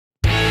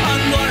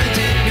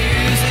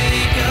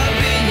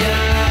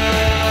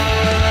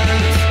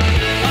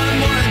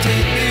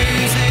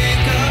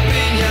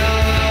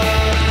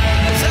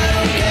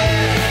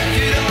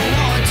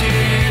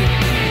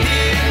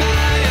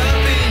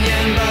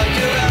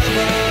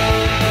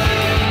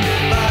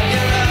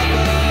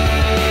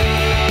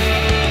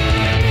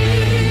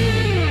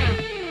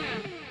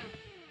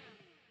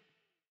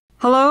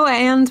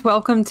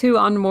welcome to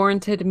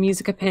Unwarranted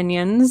Music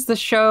Opinions, the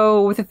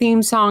show with a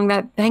theme song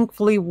that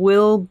thankfully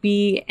will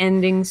be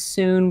ending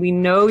soon. We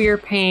know your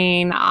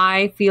pain.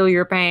 I feel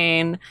your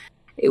pain.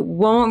 It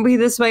won't be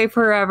this way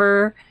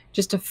forever.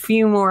 Just a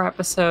few more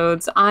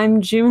episodes.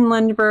 I'm June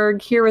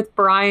Lindberg here with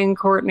Brian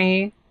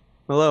Courtney.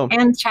 Hello.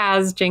 And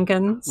Chaz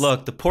Jenkins.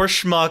 Look, the poor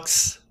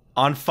schmucks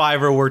on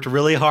Fiverr worked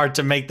really hard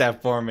to make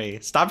that for me.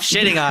 Stop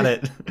shitting on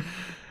it.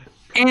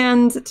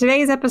 And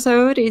today's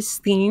episode is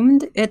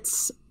themed.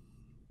 It's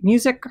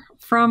music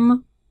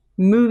from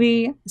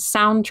movie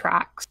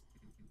soundtracks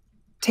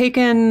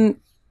taken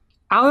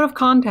out of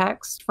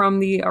context from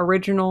the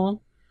original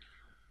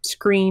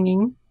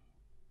screening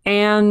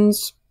and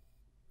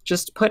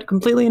just put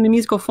completely into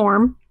musical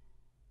form.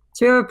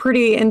 So we have a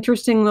pretty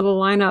interesting little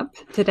lineup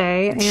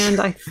today, and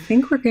I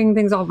think we're getting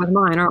things off with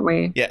mine, aren't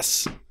we?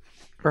 Yes.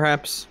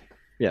 Perhaps.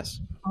 Yes.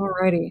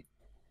 Alrighty.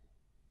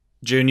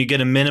 June, you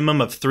get a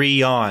minimum of 3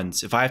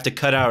 yawns. If I have to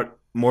cut out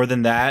more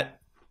than that,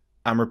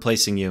 I'm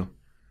replacing you.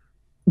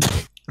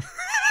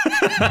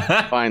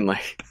 Finally.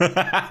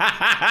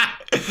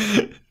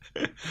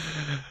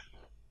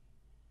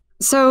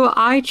 So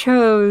I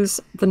chose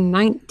the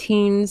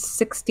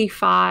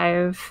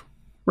 1965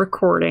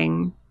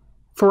 recording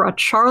for A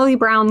Charlie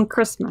Brown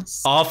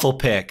Christmas. Awful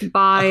pick.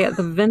 By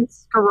the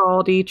Vince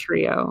Guaraldi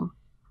Trio.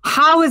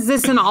 How is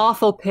this an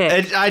awful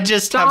pick? I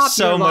just Stop have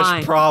so your much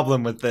lying.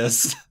 problem with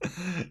this.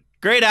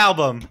 Great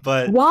album,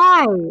 but...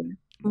 Why?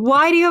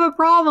 Why do you have a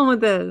problem with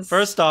this?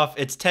 First off,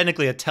 it's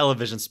technically a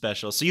television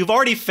special, so you've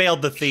already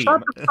failed the theme.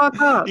 Shut the fuck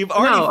up. You've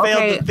already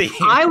failed the theme.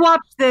 I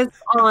watched this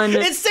on...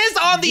 It says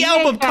on the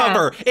album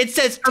cover. It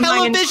says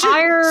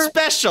television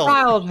special.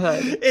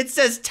 Childhood. It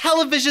says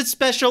television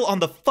special on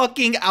the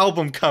fucking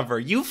album cover.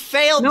 You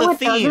failed No, the it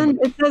theme.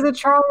 doesn't. It says A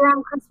Charlie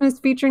Brown Christmas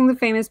featuring the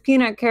famous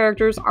Peanut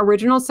characters,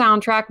 original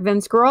soundtrack,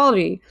 Vince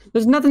Guaraldi.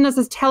 There's nothing that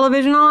says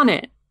television on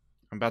it.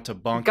 I'm about to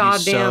bonk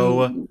Goddamn you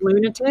so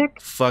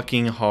lunatic.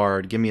 fucking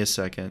hard. Give me a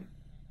second.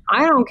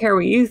 I don't care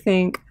what you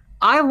think.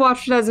 I've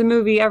watched it as a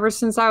movie ever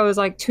since I was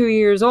like 2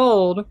 years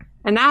old,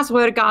 and that's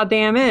what it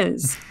goddamn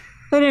is.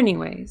 But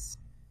anyways,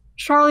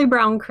 Charlie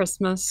Brown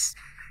Christmas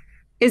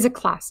is a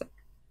classic.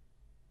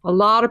 A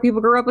lot of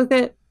people grew up with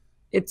it.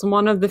 It's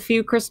one of the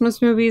few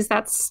Christmas movies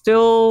that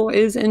still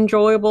is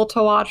enjoyable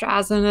to watch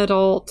as an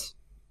adult.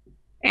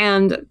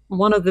 And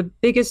one of the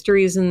biggest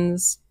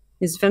reasons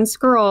is Vince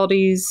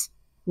Guaraldi's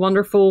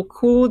wonderful,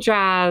 cool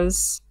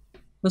jazz,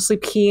 mostly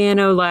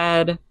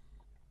piano-led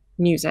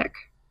music.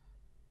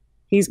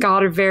 He's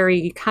got a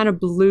very kind of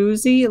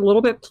bluesy, a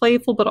little bit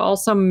playful, but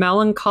also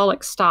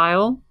melancholic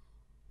style.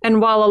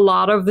 And while a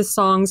lot of the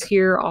songs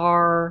here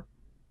are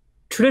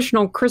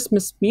traditional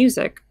Christmas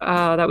music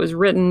that was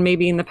written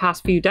maybe in the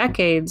past few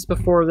decades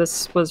before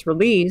this was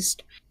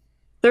released,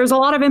 there's a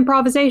lot of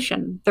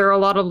improvisation. There are a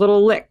lot of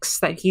little licks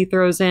that he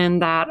throws in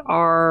that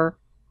are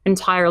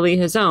entirely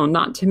his own,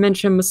 not to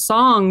mention the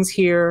songs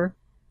here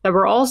that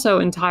were also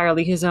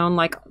entirely his own,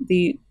 like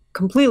the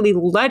completely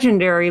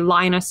legendary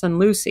Linus and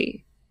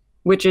Lucy,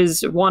 which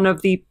is one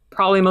of the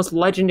probably most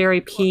legendary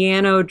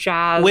piano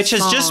jazz which has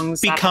songs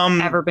just become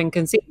that have ever been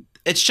conceived.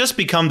 It's just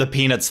become the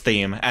Peanuts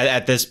theme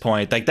at this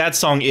point. Like, that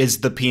song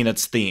is the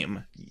Peanuts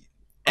theme.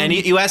 And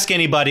you ask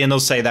anybody and they'll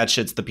say that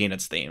shit's the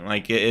Peanuts theme.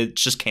 Like,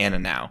 it's just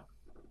canon now.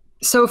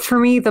 So for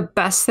me, the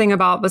best thing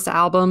about this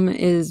album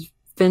is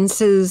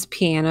Vince's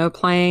piano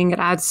playing. It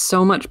adds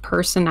so much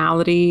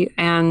personality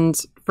and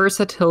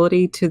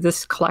versatility to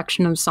this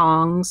collection of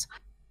songs.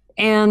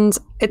 And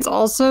it's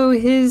also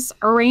his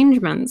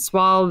arrangements.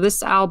 While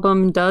this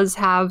album does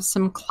have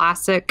some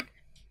classic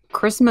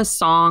Christmas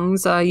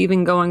songs,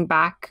 even going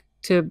back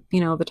to,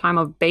 the time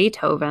of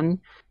Beethoven,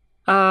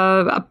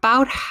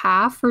 about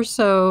half or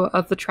so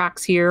of the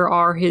tracks here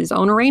are his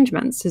own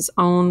arrangements, his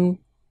own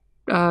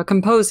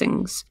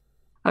compositions,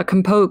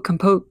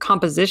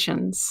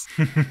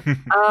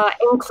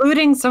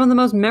 including some of the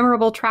most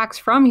memorable tracks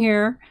from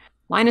here: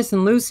 Linus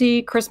and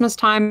Lucy, Christmas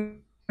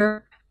Time,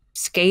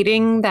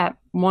 Skating, that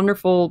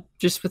wonderful,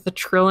 just with the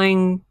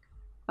trilling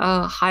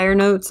higher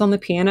notes on the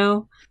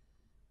piano.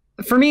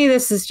 For me,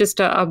 this is just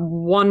a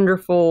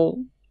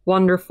wonderful,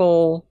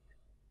 wonderful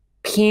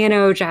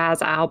piano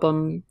jazz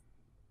album.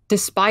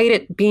 Despite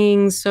it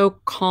being so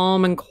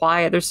calm and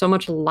quiet, there's so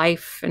much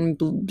life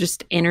and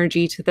just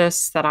energy to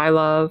this that I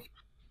love.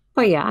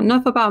 But yeah,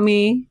 enough about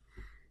me.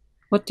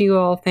 What do you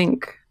all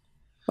think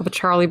of A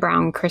Charlie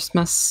Brown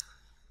Christmas?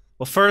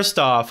 Well, first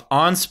off,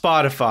 on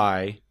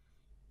Spotify,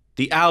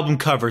 the album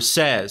cover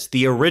says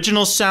the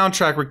original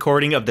soundtrack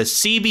recording of the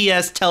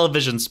CBS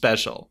television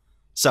special.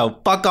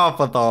 So fuck off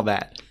with all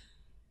that.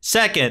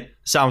 Second,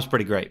 sounds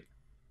pretty great.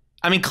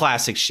 I mean,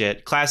 classic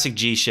shit. Classic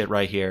G shit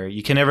right here.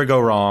 You can never go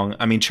wrong.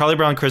 I mean, Charlie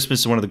Brown Christmas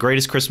is one of the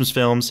greatest Christmas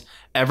films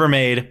ever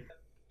made.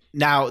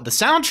 Now, the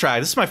soundtrack,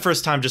 this is my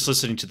first time just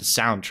listening to the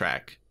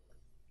soundtrack.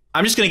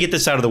 I'm just going to get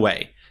this out of the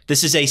way.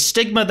 This is a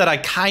stigma that I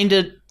kind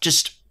of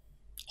just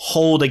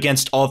hold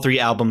against all 3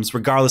 albums,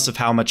 regardless of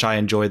how much I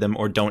enjoy them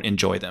or don't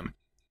enjoy them.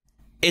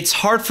 It's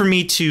hard for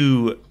me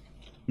to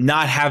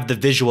not have the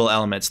visual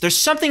elements. There's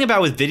something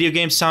about with video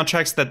game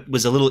soundtracks that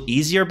was a little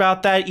easier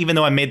about that, even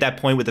though I made that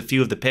point with a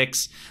few of the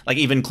picks, like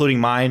even including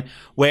mine,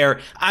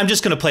 where I'm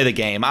just going to play the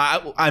game.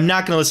 I'm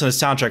not going to listen to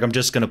the soundtrack. I'm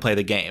just going to play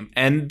the game.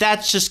 And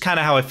that's just kind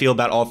of how I feel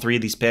about all three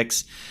of these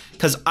picks,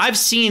 because I've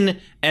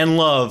seen and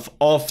love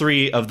all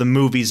three of the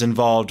movies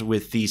involved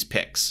with these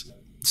picks.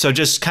 So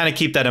just kind of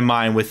keep that in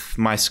mind with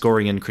my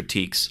scoring and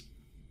critiques.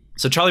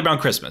 So Charlie Brown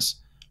Christmas,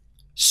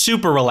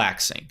 super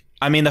relaxing.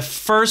 I mean, the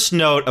first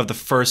note of the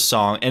first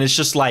song, and it's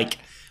just like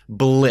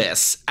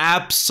bliss,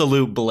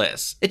 absolute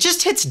bliss. It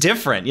just hits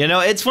different, you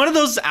know? It's one of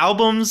those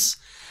albums,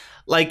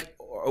 like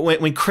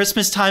when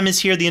Christmas time is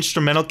here, the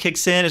instrumental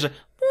kicks in. It's like,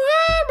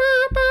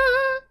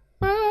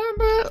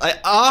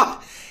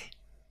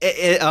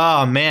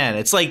 oh man,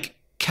 it's like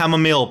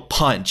chamomile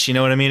punch, you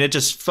know what I mean? It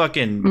just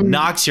fucking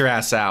knocks your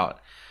ass out.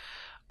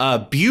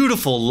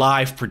 Beautiful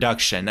live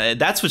production.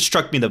 That's what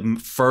struck me the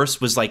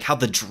first, was like how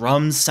the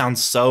drums sound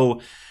so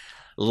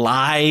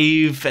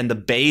live, and the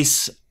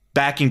bass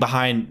backing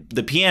behind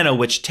the piano,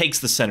 which takes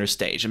the center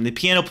stage. I mean, the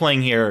piano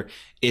playing here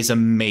is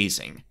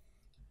amazing,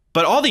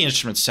 but all the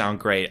instruments sound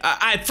great.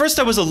 At first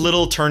I was a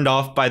little turned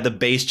off by the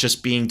bass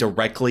just being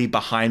directly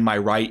behind my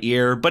right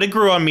ear, but it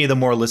grew on me the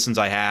more listens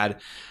I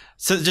had.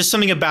 So just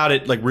something about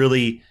it, like,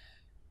 really,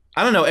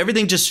 I don't know,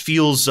 everything just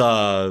feels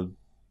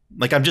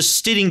like I'm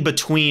just sitting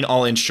between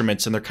all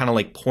instruments, and they're kind of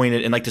like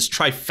pointed in like this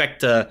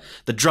trifecta,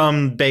 the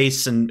drum,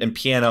 bass, and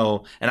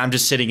piano, and I'm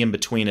just sitting in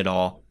between it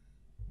all.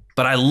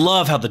 But I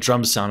love how the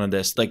drums sound in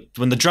this. Like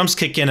when the drums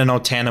kick in O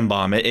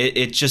Tannenbaum,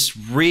 it just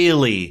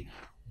really,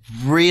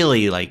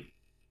 really, like,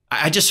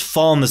 I just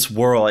fall in this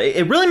world.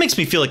 It really makes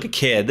me feel like a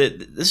kid.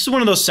 This is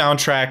one of those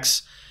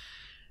soundtracks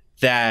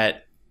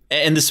that,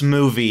 in this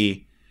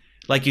movie,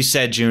 like you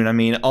said, June, I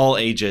mean, all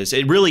ages.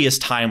 It really is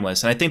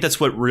timeless. And I think that's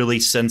what really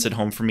sends it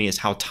home for me, is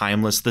how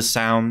timeless this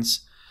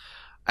sounds.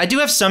 I do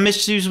have some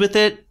issues with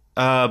it,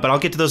 but I'll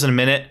get to those in a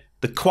minute.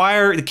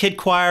 The kid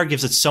choir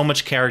gives it so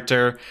much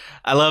character.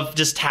 I love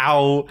just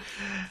how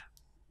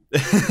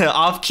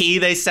off-key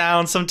they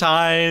sound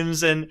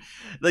sometimes. And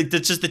like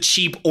just the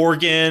cheap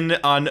organ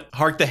on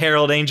Hark the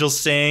Herald Angels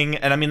Sing.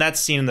 And I mean, that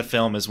scene in the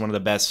film is one of the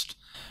best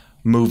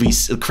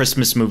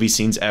Christmas movie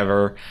scenes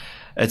ever.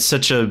 It's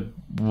such a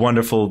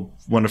wonderful,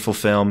 wonderful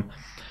film.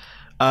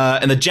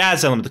 And the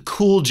jazz element, the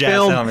cool jazz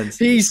elements.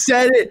 He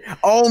said it.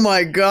 Oh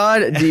my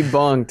God.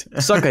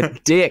 Debunked. Suck a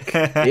dick,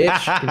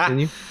 bitch.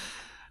 Continue.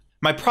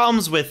 My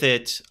problems with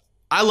it,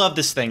 I love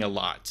this thing a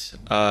lot.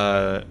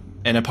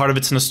 And a part of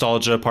it's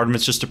nostalgia. Part of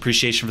it's just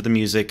appreciation for the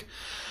music.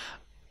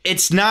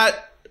 It's not,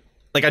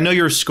 like, I know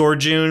you're a score,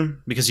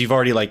 June, because you've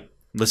already, like,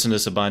 listened to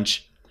this a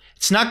bunch.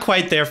 It's not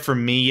quite there for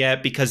me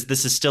yet, because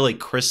this is still a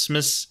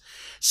Christmas.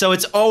 So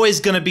it's always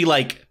going to be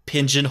like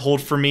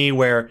pigeonholed for me,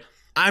 where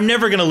I'm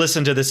never going to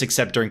listen to this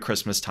except during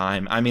Christmas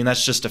time. I mean,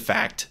 that's just a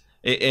fact.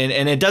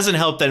 And it doesn't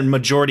help that a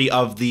majority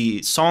of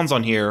the songs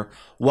on here,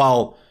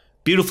 while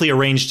beautifully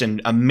arranged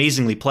and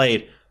amazingly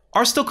played,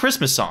 are still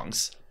Christmas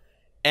songs.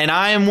 And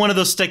I am one of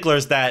those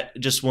sticklers that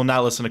just will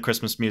not listen to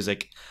Christmas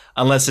music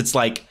unless it's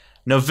like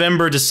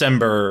November,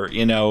 December,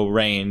 you know,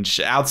 range.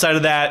 Outside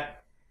of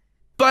that,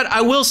 but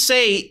I will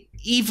say,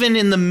 even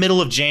in the middle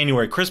of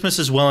January, Christmas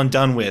is well and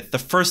done with. The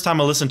first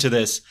time I listened to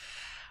this,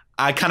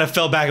 I kind of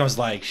fell back and was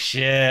like,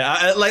 shit.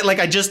 Like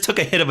I just took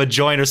a hit of a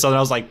joint or something. I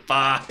was like,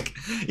 fuck.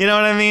 You know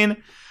what I mean?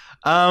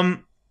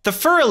 The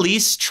Fur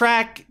Elise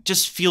track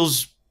just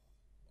feels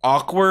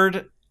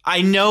awkward.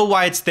 I know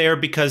why it's there,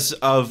 because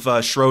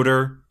of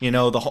Schroeder. You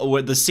know,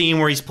 the scene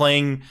where he's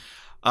playing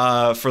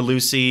for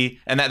Lucy.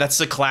 And that's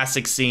the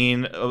classic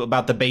scene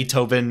about the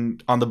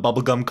Beethoven on the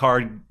bubblegum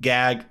card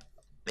gag.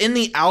 In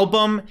the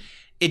album,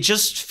 it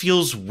just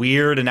feels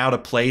weird and out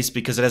of place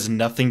because it has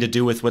nothing to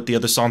do with what the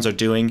other songs are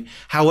doing.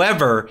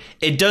 However,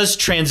 it does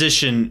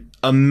transition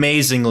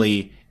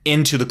amazingly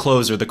into the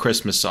closer, the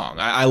Christmas song.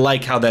 I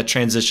like how that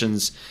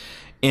transitions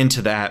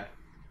into that.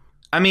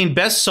 I mean,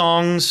 best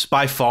songs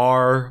by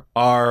far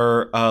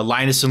are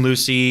Linus and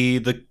Lucy,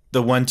 the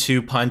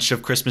 1-2 punch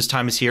of Christmas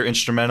Time Is Here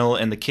instrumental,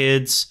 and the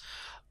kids.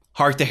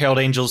 Hark the Herald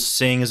Angels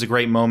Sing is a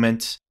great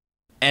moment.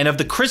 And of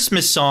the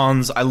Christmas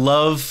songs, I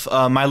love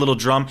My Little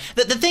Drum.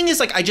 The thing is,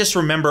 like, I just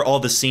remember all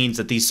the scenes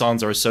that these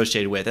songs are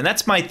associated with. And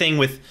that's my thing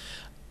with,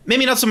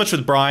 maybe not so much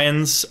with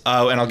Brian's,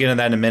 and I'll get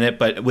into that in a minute,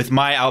 but with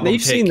my album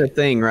You've seen The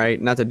Thing,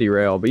 right? Not to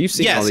derail, but you've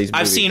seen all these movies.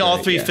 I've seen all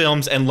right? three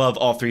films and love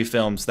all three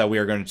films that we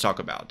are going to talk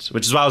about,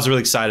 which is why I was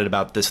really excited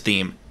about this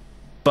theme.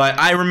 But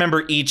I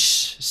remember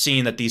each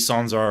scene that these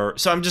songs are,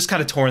 so I'm just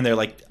kind of torn there.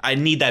 Like, I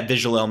need that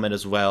visual element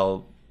as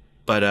well.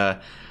 But I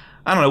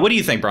don't know. What do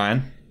you think,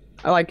 Brian?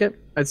 I like it.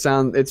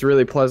 It's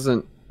really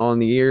pleasant on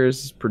the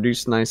ears,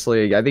 produced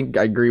nicely. I think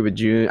I agree with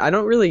June. I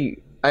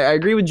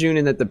agree with June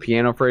in that the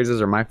piano phrases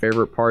are my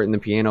favorite part in the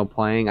piano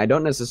playing. I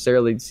don't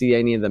necessarily see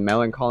any of the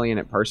melancholy in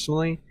it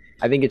personally.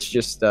 I think it's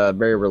just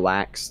very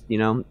relaxed, you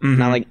know? Mm-hmm.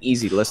 Not like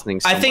easy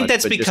listening so I think much,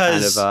 that's but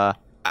because just kind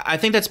of, I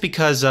think that's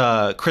because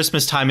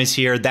Christmas Time Is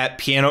Here, that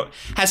piano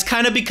has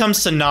kind of become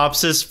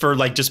synopsis for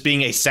like just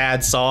being a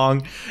sad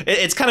song.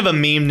 It's kind of a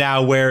meme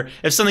now where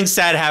if something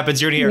sad happens,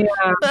 you're going to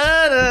hear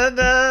da, da,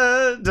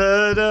 da,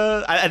 da,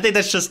 da. I think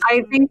that's just...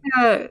 I think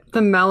that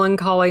the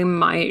melancholy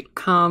might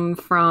come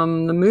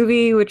from the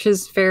movie, which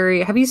is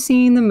very... Have you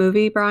seen the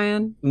movie,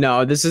 Brian?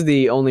 No, this is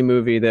the only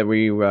movie that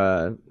we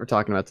were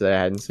talking about today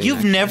I hadn't seen.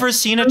 You've never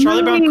seen a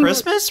Charlie Brown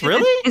Christmas?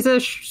 Really? It's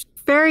a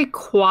very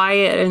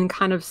quiet and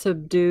kind of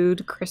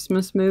subdued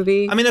Christmas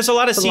movie. I mean, there's a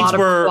lot of scenes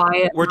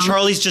where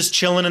Charlie's just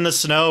chilling in the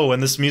snow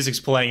and this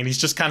music's playing and he's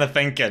just kind of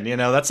thinking, you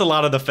know, that's a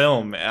lot of the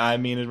film. I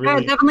mean, it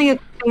really... Yeah, definitely a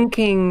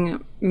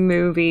thinking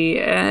movie.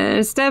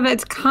 Instead,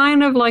 it's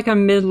kind of like a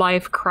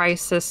midlife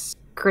crisis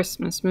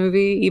Christmas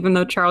movie, even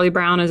though Charlie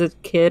Brown is a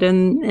kid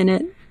in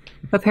it,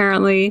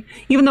 apparently.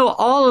 Even though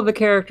all of the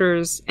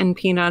characters in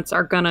Peanuts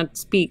are gonna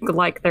speak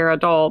like they're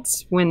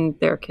adults when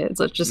they're kids.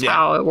 That's just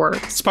how it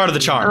works. It's part of the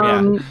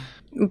charm, yeah.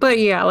 But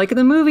yeah, like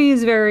the movie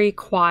is very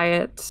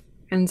quiet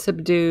and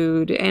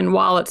subdued, and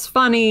while it's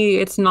funny,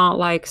 it's not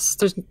like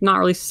there's not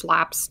really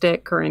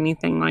slapstick or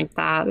anything like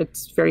that.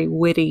 It's very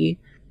witty,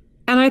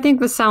 and I think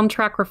the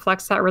soundtrack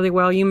reflects that really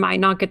well. You might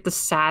not get the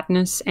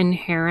sadness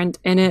inherent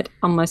in it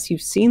unless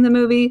you've seen the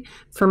movie.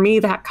 For me,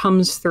 that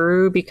comes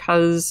through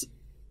because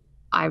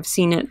I've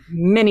seen it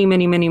many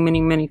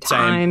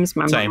times.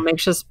 My mom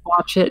makes us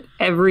watch it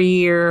every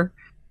year.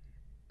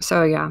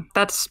 So yeah,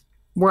 that's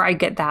where I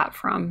get that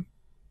from.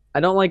 I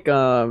don't like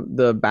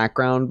the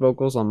background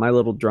vocals on My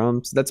Little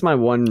Drums. That's my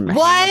one hang-up,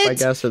 I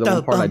guess, or the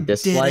one part I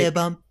dislike.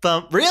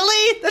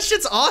 Really? That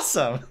shit's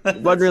awesome.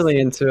 Wasn't really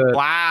into it.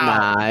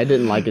 Wow. Nah, I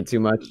didn't like it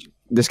too much.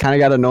 Just kind of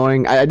got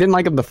annoying. I didn't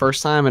like them the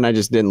first time, and I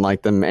just didn't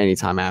like them any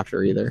time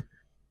after either.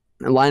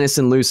 And Linus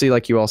and Lucy,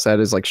 like you all said,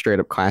 is like straight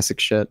up classic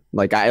shit.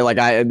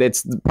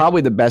 It's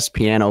probably the best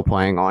piano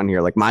playing on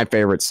here. Like my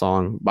favorite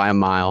song by a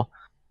mile.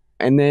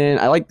 And then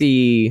I like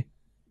the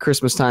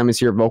Christmas Time Is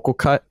Here vocal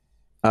cut.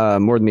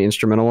 More than the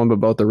instrumental one, but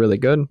both are really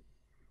good.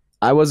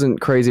 I wasn't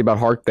crazy about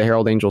Hark the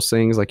Herald Angels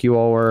Sings like you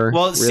all were.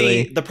 Well,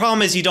 really. See, the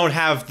problem is you don't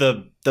have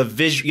the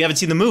visual. You haven't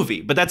seen the movie,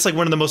 but that's like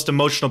one of the most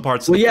emotional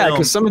parts of the film. Well, yeah,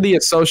 because some of the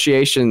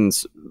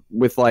associations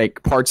with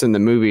like parts in the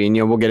movie, and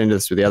we'll get into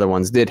this with the other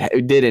ones, did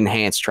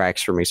enhance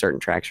tracks for me, certain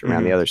tracks for me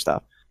on the other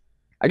stuff.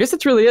 I guess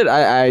that's really it.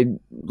 I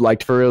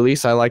liked For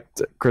Release. I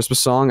liked Christmas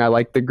Song. I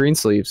liked the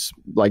Greensleeves,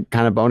 like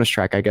kind of bonus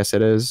track, I guess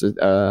it is.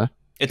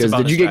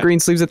 Did you get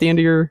Greensleeves at the end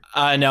of your?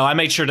 No, I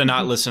made sure to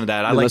not listen to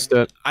that.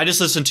 I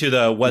just listened to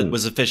the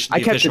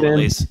official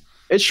release.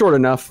 It's short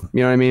enough,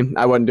 you know what I mean?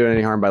 I wasn't doing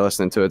any harm by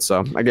listening to it,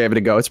 so I gave it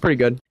a go. It's pretty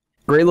good.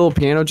 Great little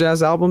piano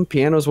jazz album.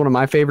 Piano is one of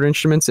my favorite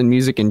instruments in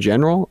music in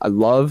general. I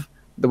love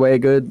the way a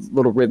good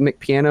little rhythmic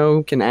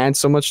piano can add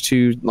so much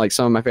to like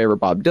some of my favorite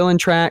Bob Dylan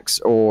tracks,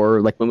 or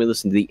like when we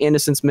listen to The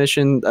Innocence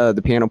Mission,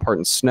 the piano part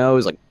in Snow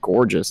is like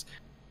gorgeous.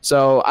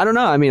 So I don't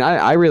know. I mean,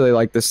 I really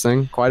like this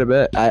thing quite a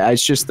bit.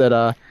 It's just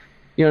that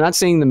not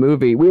seeing the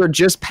movie. We were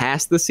just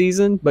past the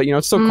season, but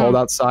it's still cold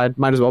outside.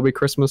 Might as well be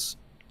Christmas.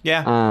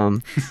 Yeah.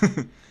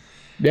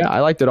 Yeah, I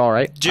liked it all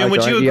right. June,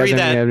 would you agree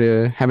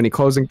that... Have any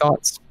closing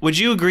thoughts? Would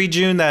you agree,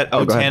 June, that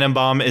O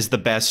Tannenbaum is the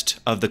best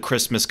of the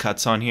Christmas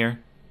cuts on here?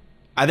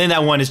 I think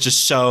that one is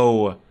just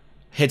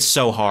hits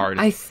so hard.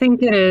 I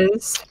think it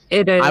is.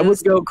 It is. I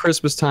would go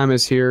Christmas Time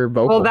Is Here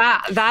vocal.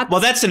 Well,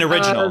 that's an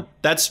original.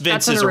 That's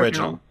Vince's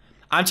original.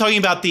 I'm talking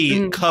about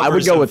the covers. I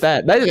would go with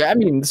that.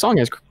 The song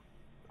has...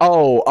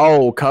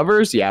 Oh,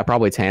 covers? Yeah,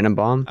 probably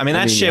Tannenbaum. I mean,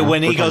 that shit,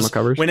 when he goes,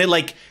 when it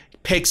like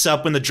picks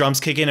up when the drums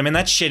kick in, I mean,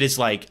 that shit is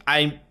like,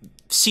 I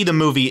see the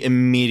movie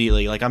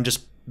immediately. Like, I'm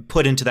just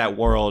put into that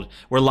world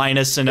where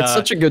Linus and... It's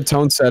such a good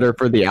tone setter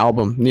for the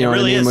album. You know what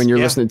I mean? When you're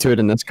listening to it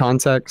in this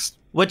context.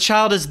 What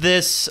Child Is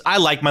This? I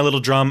like My Little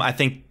Drum. I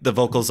think the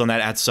vocals on that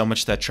add so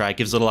much to that track.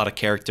 Gives it a lot of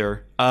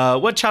character.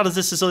 What Child Is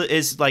This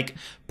is like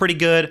pretty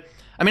good.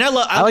 I mean,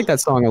 I like that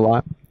song a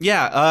lot.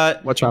 Yeah.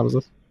 What Child Is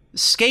This?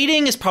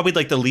 Skating is probably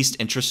like the least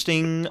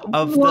interesting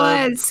of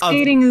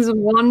Skating is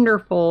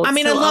wonderful. I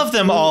mean, I love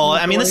them all.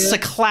 I mean, this is a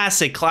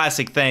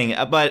classic thing.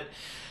 But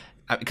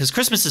because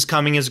Christmas Is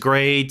Coming is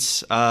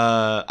great.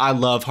 I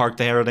love Hark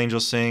the Herald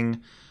Angels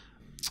Sing.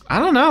 I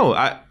don't know.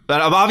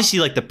 But obviously,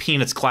 like the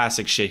Peanuts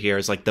classic shit here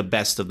is like the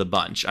best of the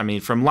bunch. I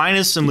mean, from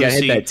Linus and Lucy.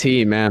 You gotta hit that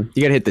T, man.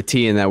 You gotta hit the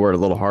T in that word a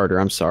little harder.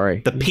 I'm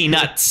sorry. The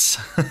Peanuts.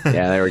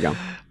 Yeah, there we go.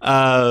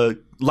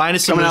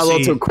 Linus coming and Lucy, out a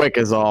little too quick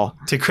is all.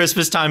 To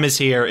Christmas Time Is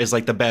Here is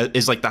like the best.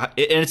 Is like and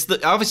it's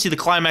obviously the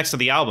climax of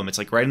the album. It's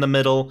like right in the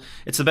middle.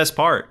 It's the best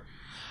part.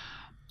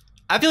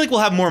 I feel like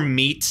we'll have more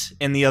meat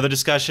in the other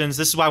discussions.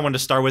 This is why I wanted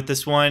to start with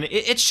this one.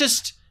 It's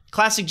just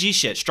classic G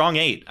shit. Strong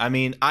 8. I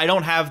mean, I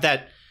don't have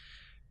that.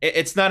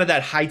 It's not at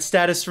that height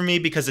status for me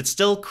because it's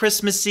still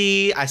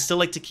Christmassy. I still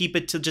like to keep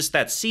it to just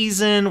that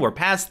season. We're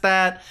past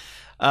that.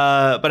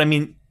 But I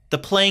mean, the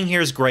playing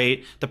here is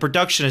great. The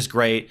production is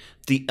great.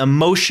 The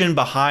emotion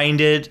behind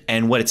it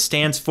and what it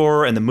stands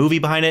for and the movie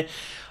behind it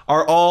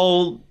are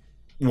all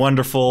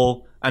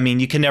wonderful. I mean,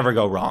 you can never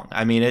go wrong.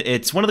 I mean,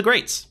 it's one of the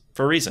greats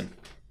for a reason.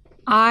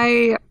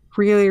 I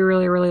Really,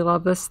 really, really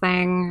love this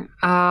thing.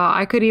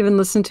 I could even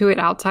listen to it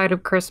outside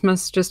of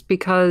Christmas just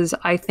because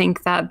I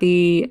think that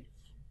the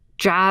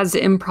jazz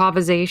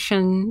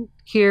improvisation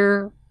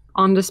here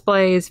on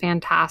display is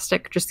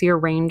fantastic. Just the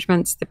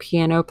arrangements, the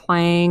piano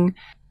playing,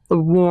 the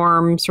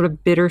warm, sort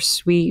of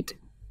bittersweet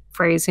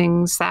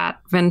phrasings that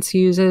Vince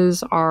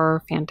uses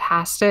are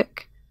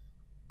fantastic.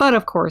 But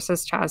of course,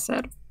 as Chaz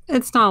said,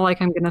 it's not like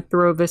I'm going to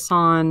throw this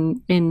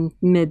on in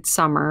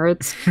midsummer.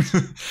 It's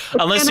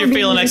unless you're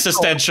feeling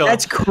existential.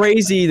 That's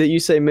crazy that you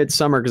say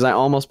midsummer because I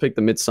almost picked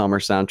the midsummer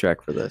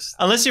soundtrack for this.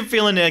 Unless you're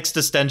feeling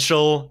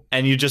existential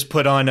and you just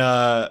put on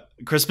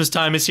Christmas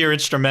Time Is Here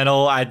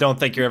instrumental, I don't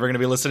think you're ever going to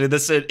be listening to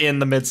this in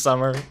the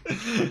midsummer.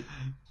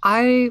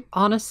 I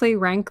honestly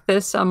rank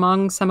this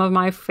among some of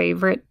my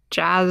favorite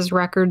jazz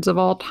records of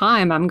all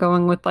time. I'm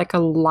going with like a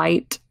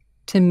light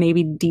to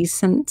maybe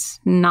decent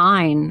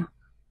 9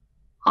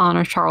 on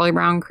A Charlie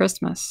Brown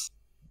Christmas.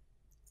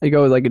 I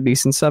go with like a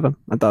decent 7.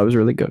 I thought it was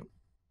really good.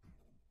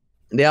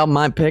 The album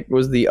I picked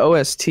was the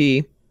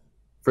OST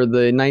for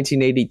the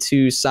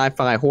 1982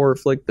 sci-fi horror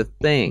flick The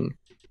Thing.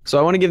 So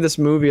I want to give this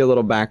movie a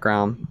little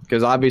background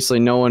because obviously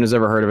no one has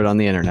ever heard of it on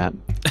the internet.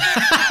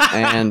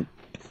 And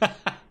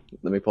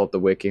let me pull up the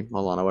wiki.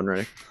 Hold on, I wasn't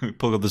ready.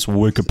 Pull up this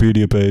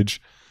Wikipedia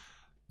page.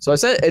 So I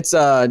said it's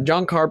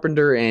John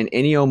Carpenter and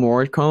Ennio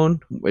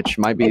Morricone, which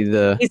might be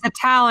He's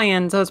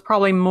Italian, so it's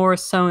probably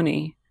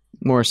Morricone.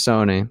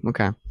 Morricone.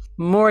 Okay.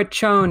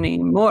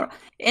 Morricone.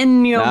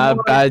 Ennio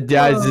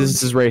Morricone.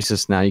 This is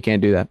racist now. You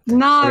can't do that.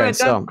 No, Okay,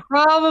 that's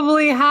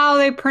probably how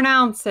they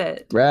pronounce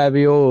it.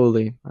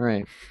 Ravioli. All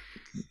right.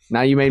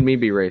 Now you made me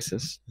be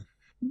racist.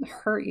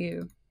 Hurt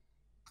you.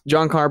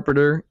 John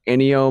Carpenter,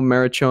 Ennio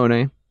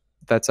Morricone.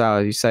 That's how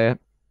you say it.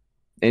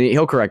 And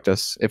he'll correct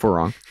us if we're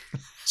wrong.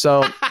 So,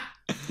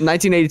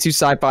 1982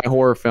 sci-fi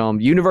horror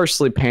film,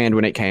 universally panned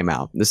when it came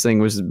out. This thing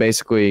was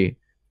basically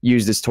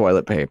used as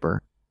toilet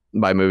paper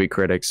by movie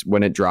critics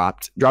when it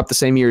dropped. Dropped the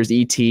same year as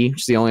E.T.,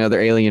 which is the only other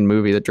alien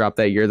movie that dropped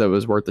that year that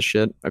was worth the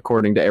shit,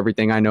 according to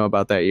everything I know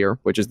about that year,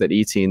 which is that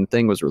E.T. and the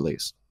Thing was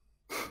released.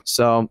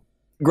 So,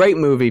 great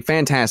movie,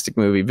 fantastic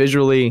movie,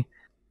 visually,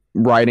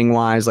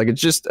 writing-wise. Like,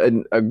 it's just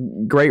a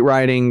great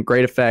writing,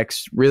 great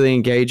effects, really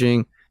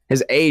engaging.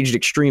 Has aged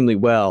extremely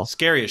well.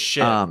 Scary as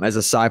shit. As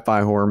a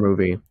sci-fi horror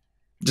movie.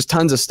 Just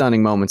tons of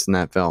stunning moments in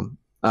that film.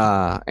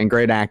 And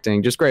great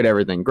acting. Just great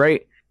everything.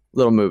 Great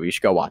little movie. You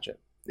should go watch it.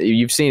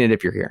 You've seen it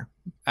if you're here.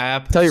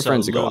 Absolutely. Tell your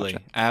friends to go watch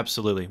it.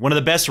 Absolutely. One of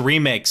the best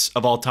remakes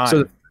of all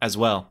time as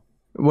well.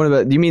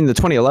 Do you mean the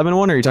 2011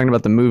 one, or are you talking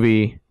about the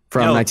movie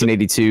from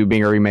 1982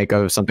 being a remake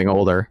of something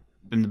older?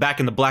 Back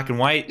in the black and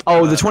white.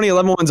 Oh, the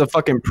 2011 one's a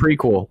fucking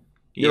prequel.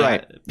 You're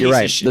right. You're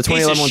right. The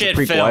 2011 one's a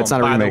prequel. Film, it's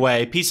not a remake. By the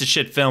way, piece of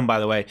shit film. By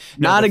the way,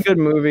 not a good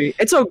movie.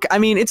 It's okay. I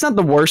mean, it's not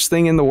the worst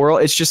thing in the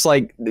world. It's just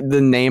like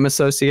the name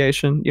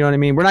association. You know what I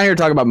mean? We're not here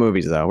to talk about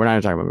movies, though.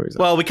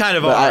 Well, we kind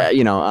of are.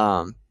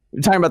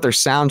 We're talking about their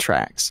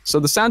soundtracks. So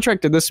the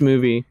soundtrack to this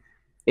movie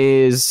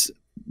is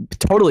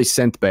totally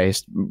synth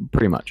based,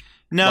 pretty much.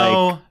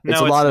 It's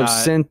a lot of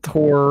synth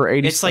horror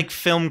 80s. It's like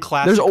film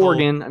classical. There's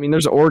organ. I mean,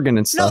 there's organ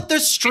and stuff. No,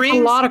 there's strings.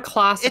 It's a lot of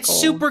classical. It's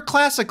super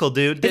classical,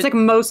 dude. It's like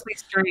mostly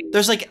strings.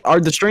 There's like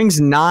are the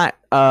strings not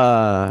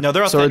no,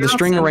 they're so are the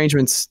string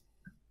arrangements.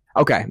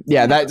 Okay,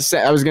 yeah,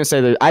 I was gonna say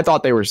that I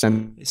thought they were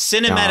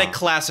cinematic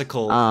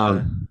classical.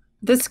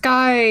 This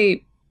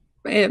guy,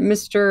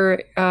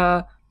 Mr.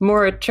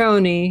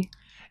 Morricone.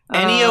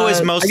 Ennio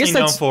is mostly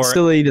known for.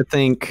 Silly to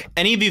think.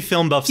 Any of you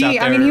film buffs out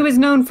there? I mean, he was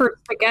known for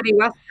spaghetti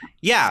western.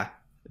 Yeah.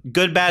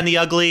 Good, Bad, and the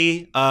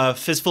Ugly,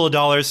 Fistful of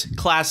Dollars,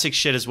 classic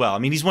shit as well. I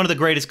mean, he's one of the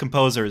greatest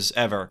composers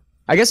ever.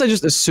 I guess I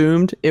just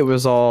assumed it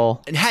was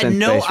all and had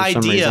no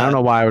idea. I don't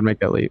know why I would make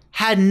that leap.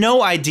 Had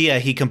no idea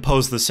he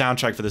composed the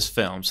soundtrack for this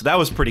film, so that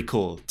was pretty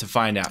cool to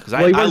find out.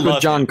 Well, he worked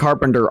with John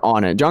Carpenter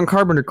on it. John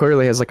Carpenter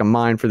clearly has like a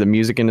mind for the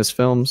music in his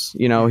films.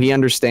 You know, he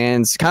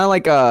understands kind of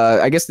like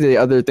I guess the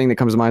other thing that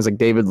comes to mind is like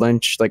David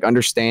Lynch, like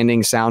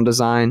understanding sound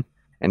design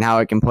and how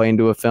it can play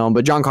into a film.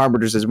 But John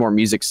Carpenter's is more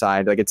music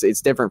side. Like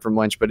it's different from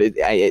Lynch, but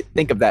I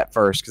think of that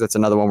first because that's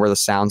another one where the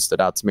sound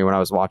stood out to me when I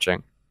was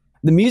watching.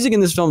 The music in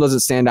this film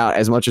doesn't stand out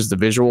as much as the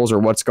visuals or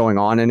what's going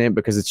on in it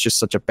because it's just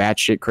such a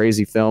batshit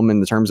crazy film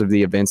in terms of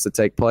the events that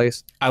take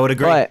place. I would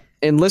agree. But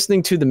in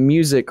listening to the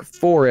music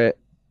for it,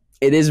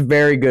 it is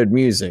very good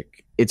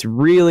music. It's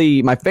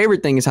really, my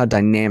favorite thing is how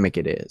dynamic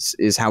it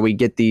is how we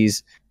get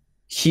these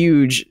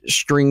huge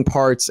string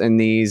parts and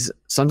these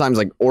sometimes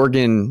like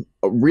organ,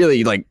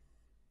 really like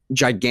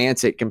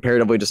gigantic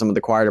comparatively to some of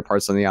the quieter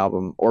parts on the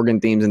album, organ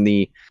themes and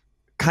the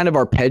kind of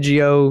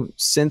arpeggio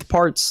synth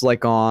parts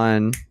like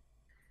on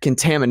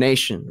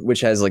Contamination,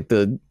 which has like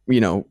the,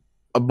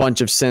 a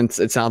bunch of synths,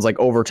 it sounds like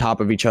over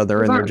top of each other.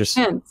 Those and they're aren't just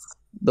synths.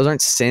 Those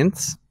aren't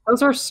synths?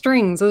 Those are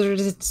strings. Those are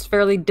just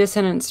fairly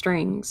dissonant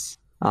strings.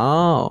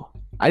 Oh,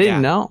 I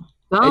didn't know.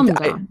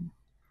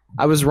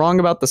 I was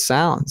wrong about the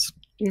sounds.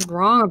 You're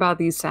wrong about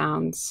these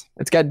sounds.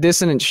 It's got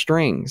dissonant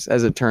strings,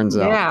 as it turns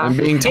out. Yeah. I'm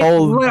being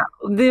told.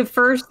 The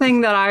first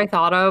thing that I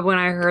thought of when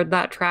I heard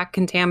that track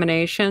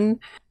Contamination,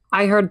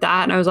 I heard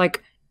that and I was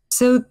like,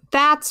 So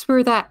that's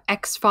where that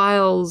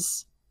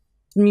X-Files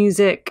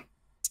music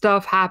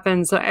stuff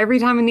happens. So every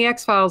time in the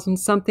X-Files when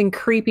something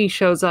creepy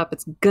shows up,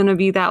 it's gonna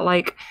be that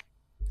like,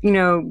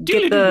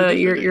 get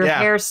your Yeah.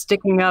 hair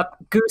sticking up,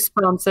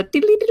 goosebumps, that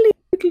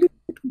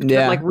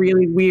Yeah. like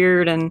really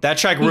weird, and That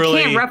track you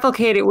really can't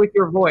replicate it with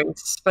your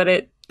voice,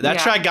 but that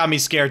track got me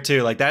scared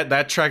too. Like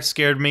that track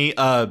scared me.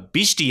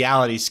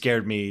 Bestiality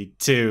scared me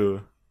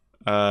too.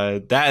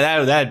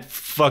 That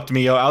fucked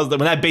me. I was when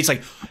that bass like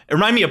it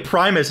reminded me of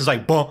Primus. It's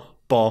like ball.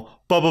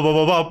 I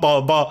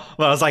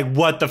was like,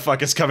 what the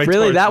fuck is coming?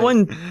 Really, that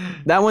me?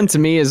 one to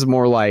me is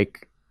more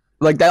like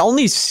the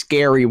only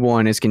scary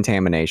one is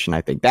Contamination.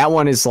 I think that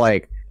one is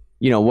like,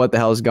 what the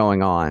hell is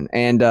going on?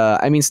 And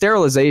I mean,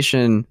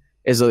 Sterilization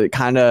is a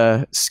kind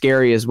of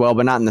scary as well,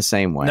 but not in the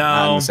same way.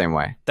 Not in the same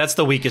way. That's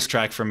the weakest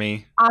track for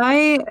me.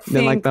 I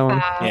think like that one?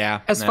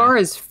 Yeah. As far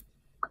as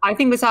I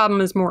think this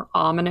album is more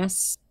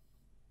ominous.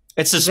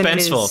 It's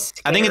suspenseful.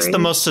 I think it's the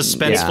most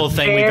suspenseful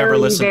thing we've ever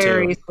listened to.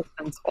 Very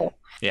suspenseful.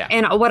 Yeah.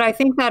 And what I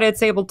think that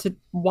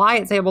why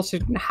it's able to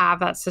have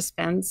that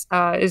suspense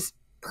is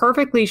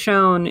perfectly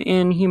shown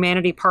in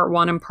Humanity Part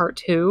 1 and Part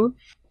 2,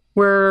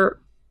 where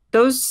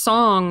those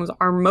songs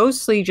are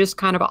mostly just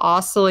kind of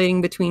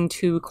oscillating between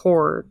two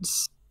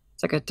chords.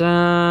 It's like a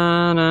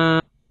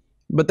da-na.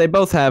 But they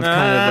both have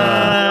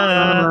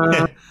kind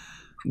of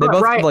they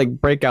both have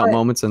like breakout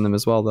moments in them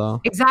as well,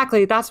 though.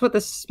 Exactly. That's what the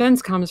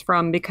suspense comes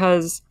from,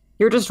 because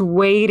you're just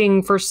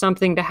waiting for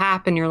something to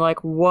happen. You're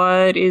like,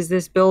 what is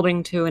this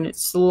building to? And it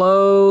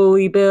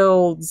slowly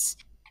builds,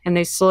 and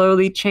they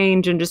slowly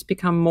change and just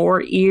become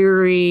more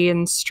eerie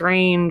and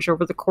strange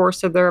over the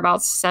course of their about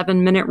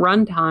 7-minute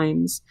run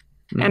times.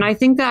 Mm. And I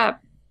think that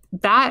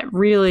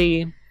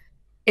really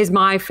is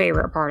my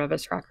favorite part of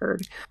this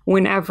record.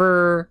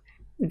 Whenever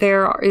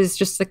there is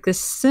just like this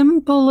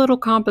simple little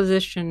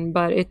composition,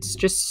 but it's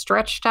just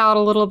stretched out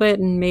a little bit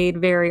and made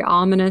very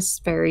ominous,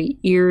 very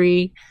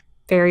eerie,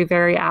 very,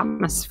 very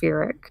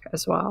atmospheric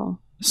as well.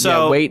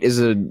 So Wait is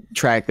a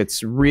track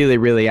that's really,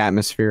 really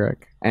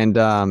atmospheric. And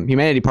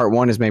Humanity Part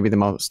 1 is maybe the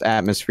most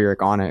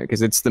atmospheric on it,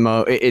 because it's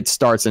it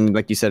starts and,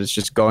 like you said, it's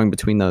just going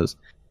between those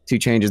two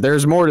changes.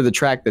 There's more to the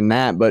track than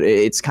that, but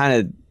it's kind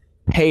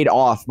of paid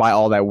off by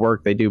all that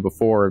work they do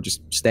before,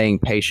 just staying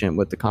patient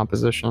with the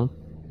composition.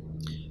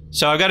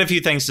 So I've got a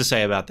few things to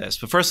say about this,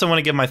 but first I want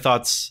to give my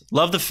thoughts.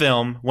 Love the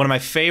film. One of my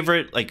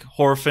favorite like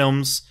horror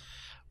films.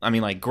 I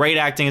mean, like, great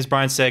acting, as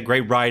Brian said,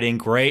 great writing,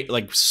 great,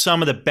 like,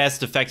 some of the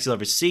best effects you'll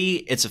ever see.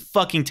 It's a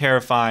fucking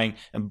terrifying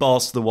and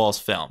balls-to-the-walls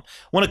film.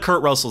 One of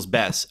Kurt Russell's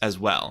best as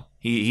well.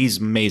 He's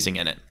amazing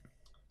in it.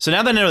 So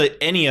now that I know that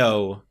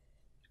Ennio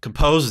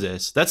composed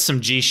this, that's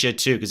some G shit,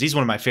 too, because he's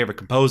one of my favorite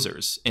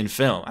composers in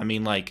film. I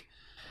mean, like,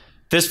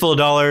 Fistful of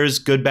Dollars,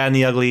 Good, Bad, and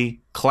the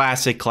Ugly,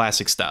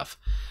 classic stuff.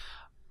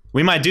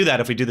 We might do that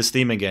if we do this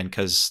theme again,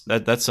 because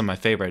that's some of my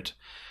favorite.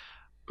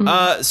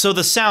 So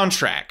the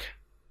soundtrack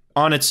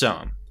on its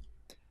own.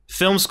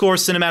 Film score,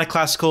 cinematic,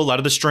 classical, a lot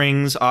of the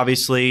strings,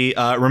 obviously.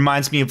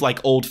 Reminds me of like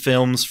old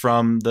films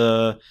from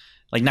the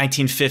like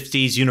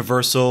 1950s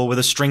Universal, where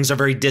the strings are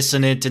very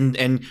dissonant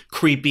and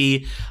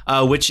creepy,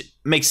 which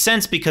makes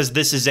sense because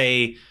this is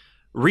a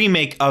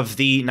remake of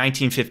the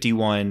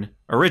 1951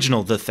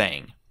 original The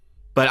Thing.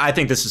 But I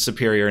think this is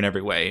superior in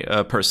every way,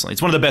 personally.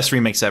 It's one of the best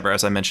remakes ever,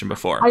 as I mentioned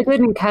before. I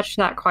didn't catch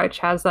that quite,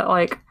 Chaz, that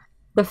like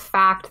the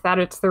fact that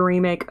it's the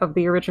remake of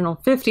the original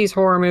 50s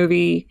horror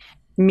movie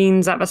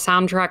means that the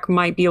soundtrack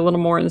might be a little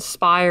more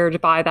inspired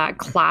by that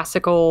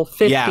classical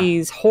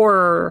 50s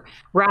horror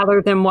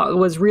rather than what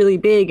was really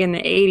big in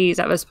the 80s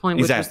at this point,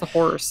 which was the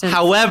horror synth.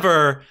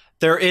 However,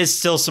 there is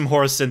still some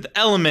horror synth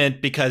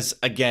element because,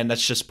 again,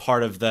 that's just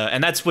part of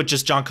and that's what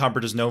just John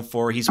Carpenter is known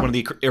for. He's one of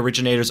the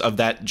originators of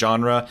that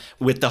genre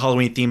with the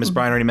Halloween theme, as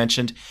Brian already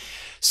mentioned.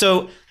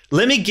 So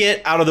let me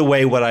get out of the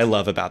way what I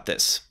love about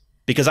this,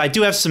 because I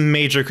do have some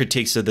major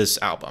critiques of this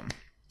album,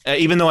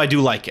 even though I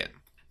do like it.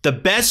 The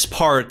best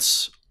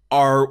parts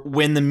are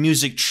when the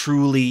music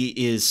truly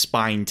is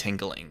spine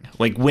tingling.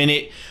 Like when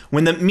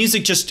the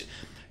music just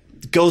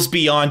goes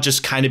beyond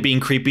just kind of being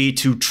creepy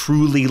to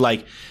truly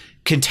like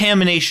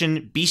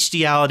Contamination,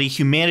 Bestiality,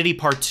 Humanity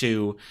Part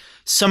 2,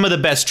 some of the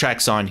best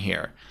tracks on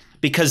here,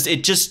 because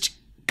it just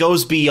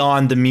goes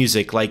beyond the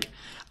music. Like,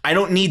 I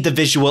don't need the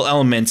visual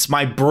elements.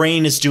 My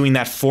brain is doing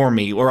that for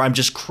me, or I'm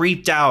just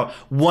creeped out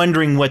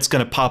wondering what's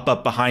going to pop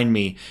up behind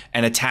me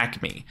and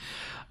attack me.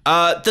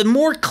 The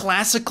more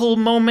classical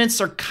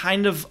moments are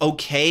kind of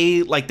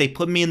okay. Like, they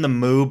put me in the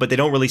mood, but they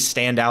don't really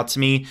stand out to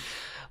me.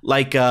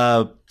 Like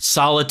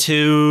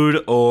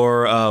Solitude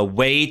or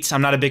Wait.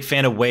 I'm not a big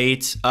fan of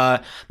Wait.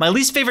 My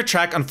least favorite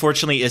track,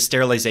 unfortunately, is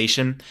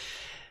Sterilization.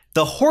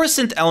 The horror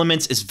synth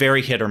elements is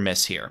very hit or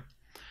miss here.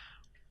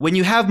 When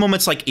you have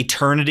moments like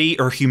Eternity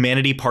or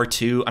Humanity Part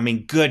 2, I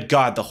mean, good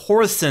God, the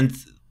horror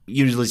synth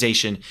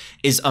utilization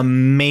is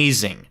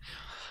amazing.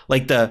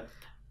 Like the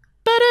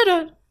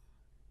ba-da-da,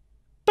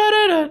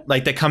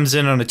 like that comes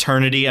in on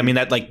Eternity. I mean,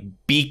 that like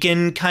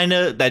beacon kind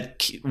of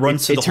that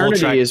runs through the whole track.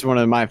 Eternity is one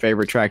of my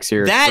favorite tracks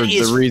here for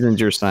the reasons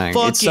you're saying.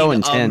 It's so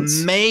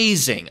intense.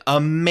 Amazing.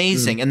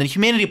 And then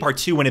Humanity Part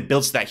 2, when it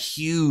builds to that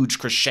huge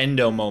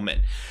crescendo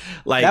moment.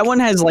 Like that one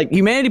has like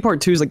Humanity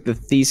Part 2 is like the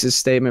thesis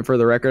statement for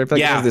the record. I feel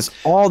like it has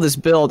all this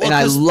build. And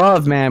I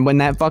love, man, when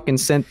that fucking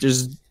synth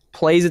just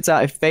plays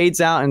it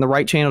fades out and the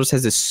right channel just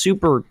has this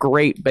super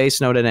great bass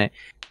note in it.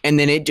 And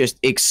then it just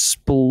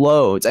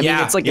explodes. I mean,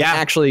 it's like an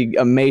actually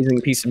amazing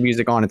piece of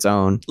music on its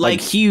own.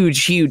 Like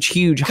huge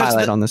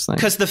highlight on this thing.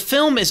 Because the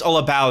film is all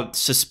about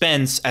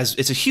suspense, as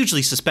it's a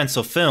hugely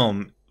suspenseful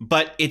film,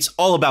 but it's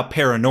all about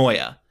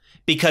paranoia.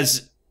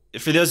 Because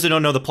for those who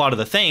don't know the plot of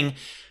the thing,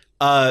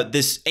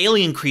 this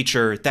alien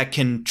creature that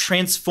can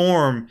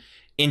transform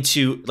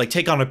into, like,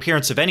 take on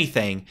appearance of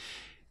anything,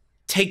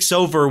 takes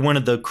over one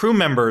of the crew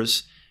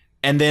members,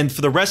 and then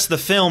for the rest of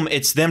the film,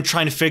 it's them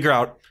trying to figure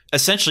out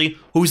essentially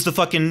who's the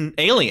fucking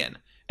alien,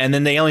 and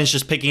then the alien's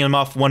just picking them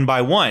off one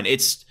by one.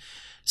 It's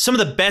some of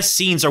the best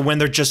scenes are when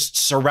they're just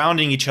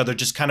surrounding each other,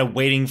 just kind of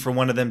waiting for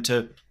one of them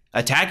to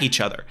attack each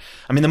other.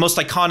 I mean, the most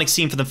iconic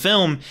scene for the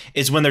film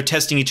is when they're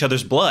testing each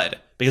other's blood,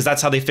 because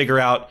that's how they figure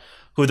out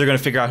who they're going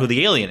to figure out who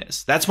the alien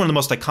is. That's one of the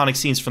most iconic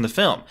scenes from the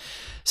film.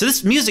 So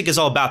this music is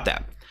all about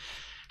that.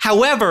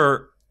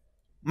 However,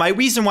 my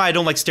reason why I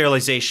don't like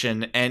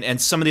Sterilization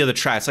and some of the other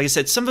tracks, like I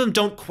said, some of them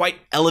don't quite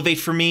elevate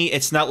for me.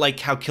 It's not like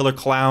how Killer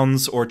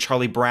Klowns or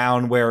Charlie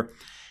Brown, where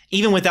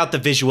even without the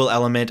visual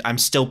element, I'm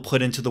still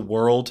put into the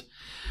world.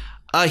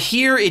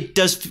 Here, it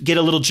does get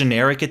a little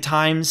generic at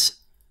times.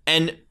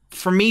 And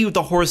for me,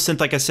 the horror synth,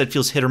 like I said,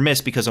 feels hit or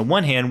miss, because on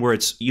one hand, where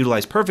it's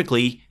utilized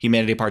perfectly,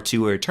 Humanity Part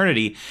 2 or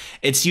Eternity,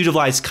 it's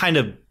utilized kind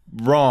of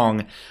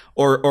wrong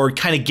or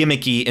kind of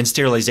gimmicky in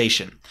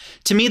Sterilization.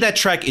 To me, that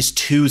track is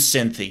too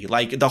synthy.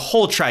 Like, the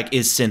whole track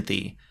is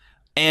synthy.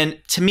 And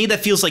to me,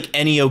 that feels like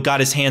Ennio got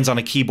his hands on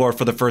a keyboard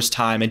for the first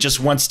time and just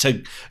wants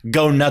to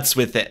go nuts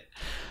with it.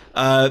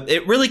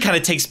 It really kind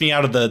of takes me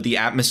out of the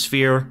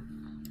atmosphere,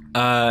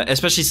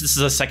 especially since this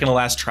is the second to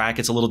last track.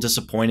 It's a little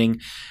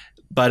disappointing.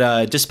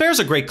 But Despair's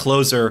a great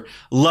closer.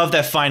 Love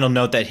that final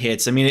note that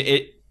hits. I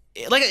mean,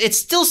 it's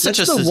still such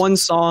That's the one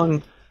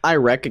song I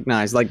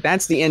recognize. Like,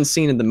 that's the end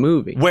scene of the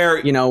movie, where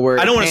it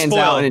pans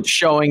out and it's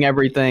showing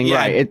everything. Yeah,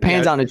 right, it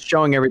pans out and it's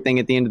showing everything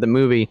at the end of the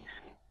movie,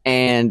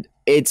 and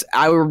as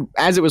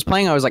it was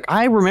playing, I was like,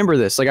 I remember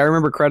this. Like, I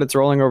remember credits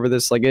rolling over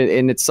this. Like,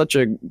 and it's such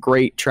a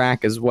great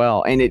track as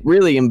well, and it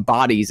really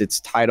embodies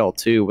its title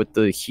too, with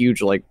the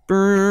huge like,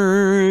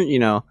 kind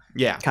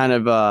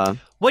of.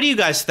 What do you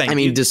guys think? I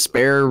mean,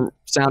 despair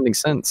sounding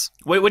synths.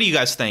 What do you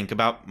guys think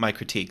about my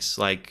critiques?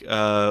 Like,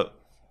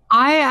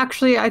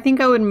 I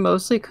think I would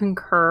mostly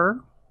concur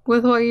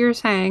with what you're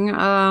saying.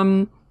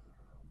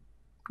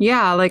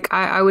 Yeah, like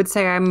I would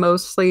say I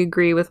mostly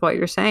agree with what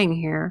you're saying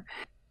here.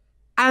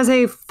 As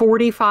a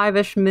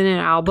 45-ish minute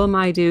album,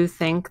 I do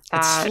think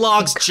that it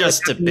slogs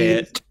just a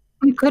bit.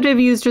 We could have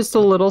used just a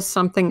little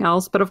something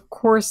else, but of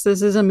course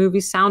this is a movie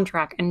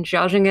soundtrack, and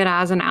judging it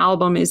as an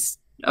album is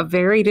a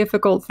very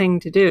difficult thing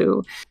to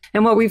do.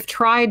 And what we've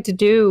tried to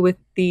do with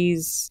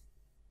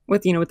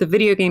with the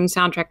video game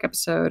soundtrack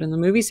episode and the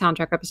movie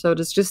soundtrack episode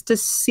is just to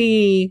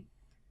see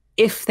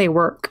if they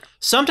work.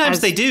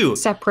 Sometimes they do.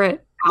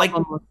 Separate like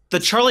albums. The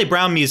Charlie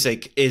Brown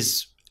music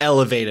is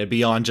elevated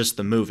beyond just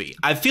the movie.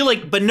 I feel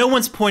like, but no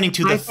one's pointing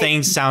to the Thane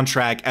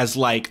soundtrack as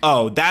like,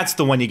 oh, that's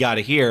the one you got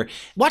to hear.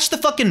 Watch the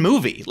fucking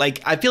movie. Like,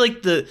 I feel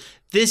like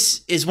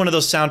this is one of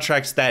those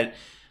soundtracks that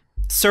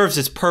serves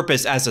its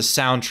purpose as a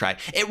soundtrack.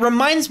 It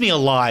reminds me a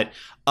lot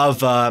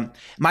of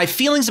my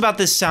feelings about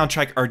this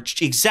soundtrack are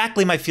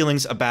exactly my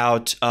feelings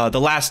about the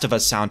Last of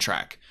Us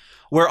soundtrack,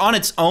 where on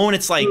its own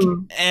it's like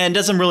and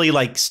doesn't really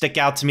like stick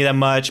out to me that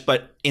much,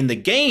 but in the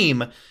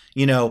game,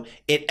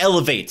 it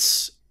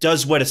elevates,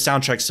 does what a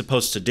soundtrack's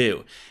supposed to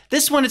do.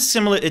 This one, it's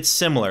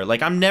similar.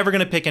 Like, I'm never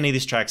gonna pick any of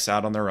these tracks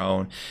out on their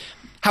own.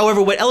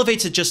 However, what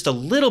elevates it just a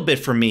little bit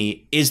for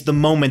me is the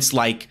moments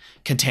like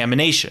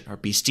Contamination or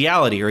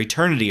Bestiality or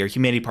Eternity or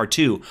Humanity Part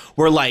 2,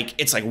 where like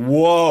it's like,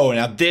 whoa,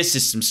 now this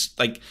is some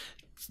like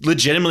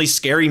legitimately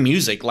scary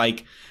music,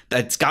 like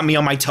that's got me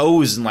on my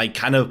toes and like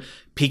kind of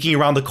peeking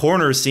around the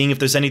corners, seeing if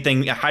there's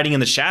anything hiding in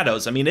the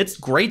shadows. I mean, it's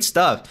great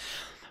stuff.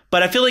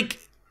 But I feel like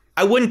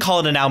I wouldn't call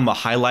it an album of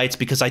highlights,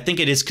 because I think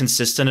it is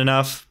consistent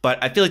enough,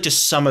 but I feel like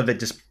just some of it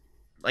just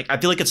like, I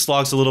feel like it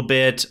slogs a little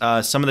bit.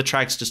 Some of the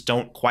tracks just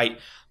don't quite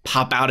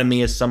pop out at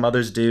me as some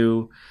others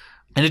do,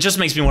 and it just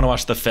makes me want to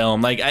watch the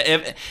film. Like,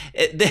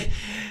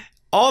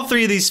 all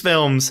three of these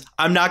films,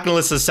 I'm not going to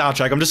listen to the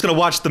soundtrack. I'm just going to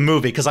watch the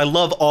movie, because I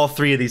love all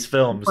three of these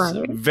films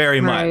very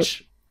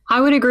much.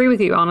 I would agree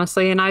with you,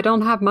 honestly, and I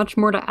don't have much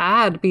more to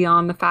add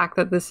beyond the fact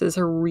that this is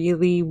a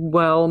really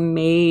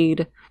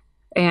well-made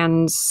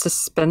and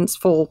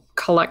suspenseful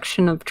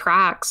collection of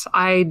tracks.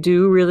 I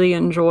do really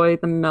enjoy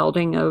the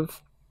melding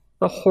of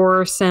the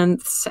horror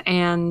synths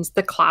and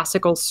the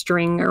classical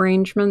string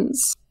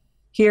arrangements.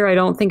 Here, I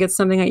don't think it's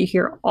something that you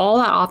hear all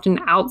that often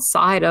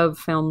outside of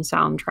film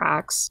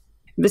soundtracks.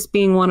 This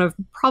being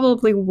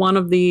probably one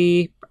of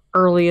the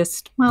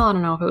earliest, well, I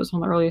don't know if it was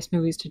one of the earliest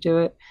movies to do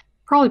it.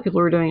 Probably people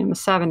were doing it in the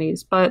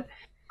 70s, but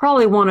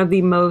probably one of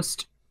the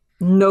most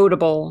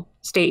notable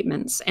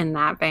statements in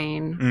that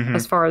vein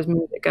as far as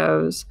music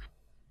goes.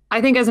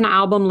 I think as an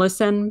album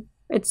listen,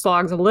 it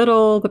slogs a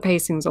little, the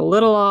pacing's a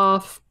little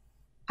off.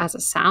 As a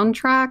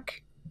soundtrack,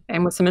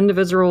 and with some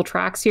individual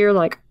tracks here,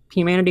 like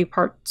Humanity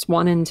Parts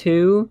 1 and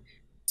 2,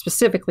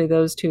 specifically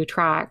those two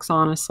tracks,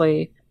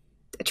 honestly,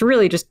 it's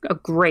really just a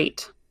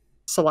great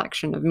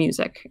selection of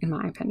music, in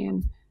my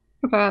opinion.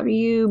 What about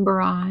you,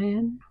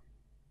 Brian?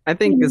 I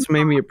think this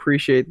made me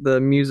appreciate the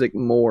music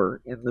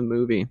more in the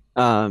movie.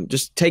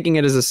 Just taking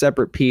it as a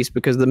separate piece,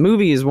 because the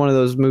movie is one of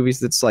those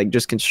movies that's like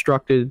just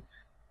constructed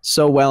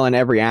so well in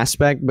every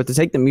aspect, but to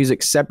take the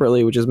music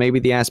separately, which is maybe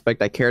the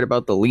aspect I cared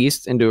about the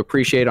least, and to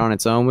appreciate on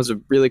its own was a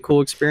really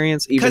cool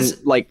experience. Even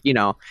like, you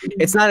know,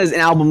 it's not as an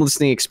album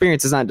listening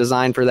experience. It's not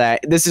designed for that.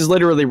 This is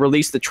literally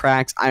release the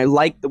tracks. I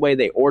like the way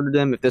they ordered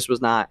them. If this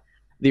was not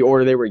the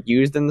order they were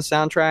used in the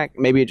soundtrack,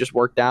 maybe it just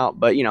worked out,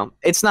 but you know,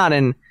 it's not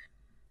in,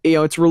 you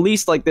know, it's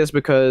released like this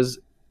because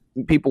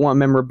people want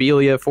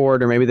memorabilia for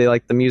it, or maybe they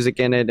like the music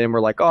in it and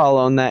we're like, oh, I'll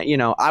own that. You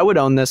know, I would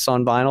own this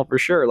on vinyl for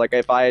sure. Like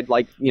if I had,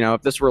 like, you know,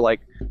 if this were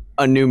like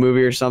a new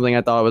movie or something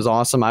I thought was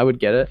awesome, I would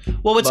get it.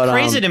 Well, what's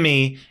crazy to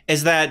me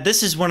is that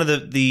this is one of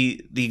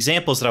the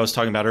examples that I was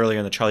talking about earlier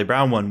in the Charlie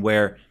Brown one,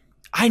 where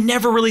I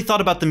never really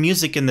thought about the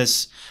music in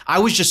this. I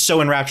was just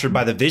so enraptured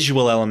by the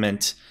visual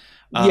element.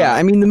 Yeah,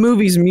 I mean, the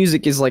movie's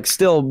music is like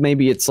still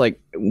maybe it's like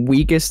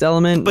weakest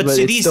element, but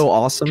see, it's still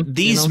awesome.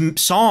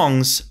 These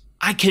songs,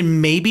 I can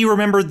maybe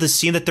remember the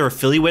scene that they're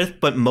affiliated with,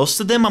 but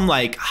most of them I'm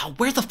like, oh,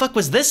 where the fuck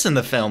was this in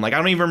the film? Like, I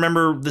don't even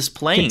remember this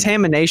playing.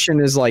 Contamination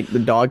is like the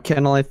dog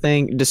kennel, I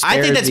think. Despair,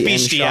 I think that's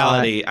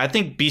Bestiality. I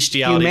think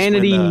Bestiality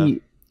Humanity,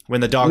 is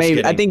when the dog's maybe,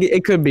 getting... I think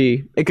it could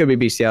be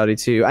Bestiality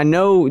too. I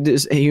know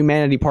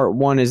Humanity Part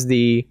 1 is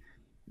the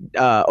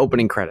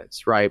opening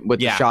credits, right? With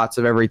the shots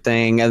of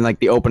everything and like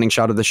the opening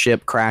shot of the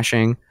ship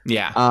crashing.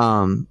 Yeah.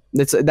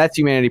 That's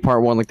Humanity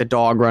Part 1, like the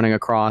dog running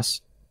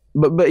across.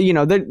 But you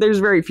know, there's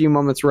very few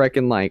moments where I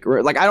can like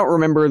I don't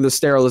remember the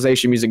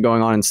sterilization music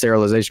going on in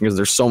Sterilization because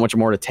there's so much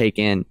more to take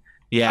in.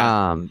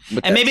 Yeah.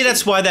 And maybe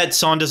that's why that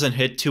song doesn't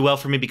hit too well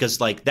for me, because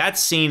like that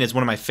scene is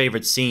one of my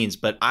favorite scenes,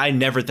 but I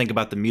never think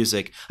about the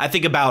music. I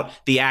think about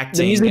the acting.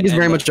 The music is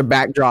very much a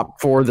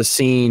backdrop for the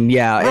scene.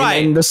 Yeah.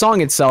 Right. And the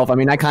song itself, I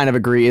mean, I kind of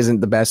agree,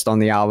 isn't the best on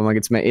the album. Like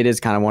it is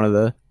kind of one of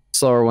the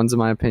slower ones in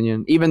my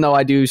opinion, even though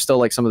I do still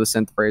like some of the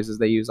synth phrases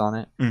they use on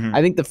it.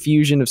 I think the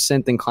fusion of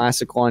synth and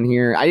classical on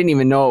here, I didn't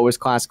even know it was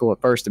classical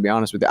at first, to be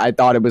honest with you. I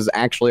thought it was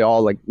actually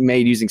all like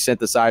made using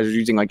synthesizers,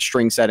 using like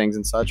string settings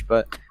and such,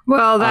 but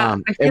well, that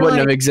it wouldn't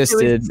have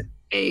existed.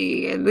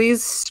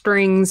 These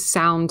strings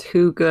sound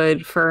too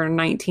good for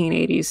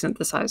 1980s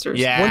synthesizers.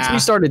 Yeah. Once we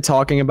started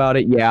talking about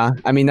it, yeah,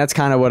 I mean, that's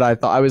kind of what I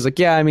thought. I was like,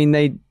 yeah, I mean,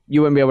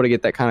 you wouldn't be able to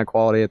get that kind of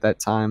quality at that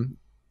time.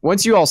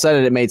 Once you all said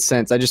it, it made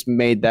sense. I just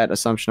made that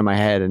assumption in my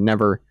head and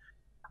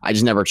I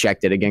just never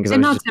checked it again.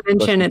 And not to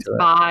mention, it's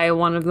by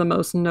one of the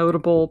most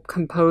notable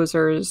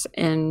composers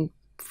in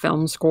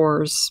film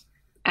scores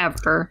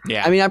ever.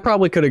 Yeah. I mean, I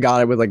probably could have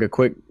got it with like a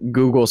quick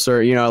Google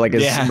search, you know, like,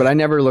 but I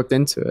never looked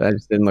into it. I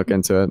just didn't look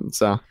into it.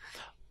 So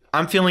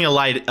I'm feeling a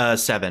light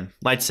 7.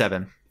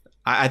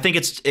 I think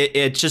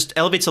it just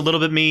elevates a little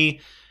bit me,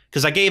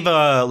 because I gave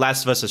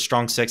Last of Us a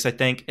strong 6. I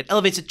think it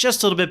elevates it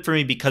just a little bit for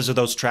me because of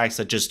those tracks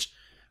that just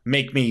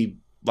make me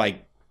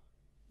like,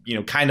 you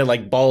know, kind of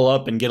like ball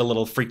up and get a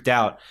little freaked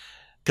out,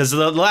 because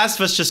the Last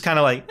of Us just kind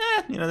of like,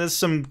 you know, there's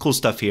some cool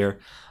stuff here,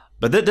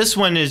 but this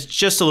one is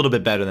just a little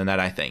bit better than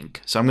that, I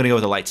think. So I'm gonna go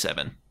with a light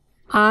 7.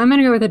 I'm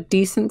gonna go with a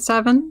decent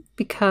 7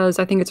 because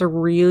I think it's a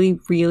really,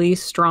 really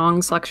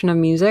strong selection of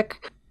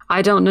music.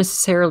 I don't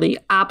necessarily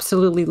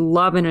absolutely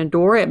love and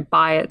adore it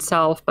by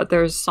itself, but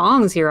there's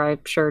songs here I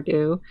sure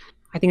do.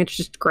 I think it's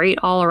just great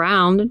all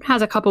around. It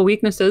has a couple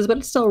weaknesses, but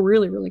it's still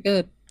really, really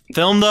good.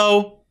 Film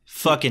though,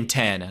 fucking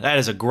 10. That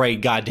is a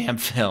great goddamn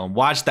film.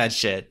 Watch that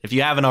shit if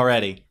you haven't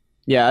already.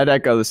 Yeah, I'd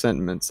echo the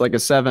sentiments. Like a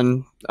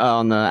 7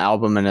 on the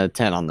album and a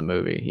 10 on the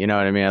movie. You know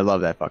what I mean? I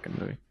love that fucking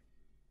movie.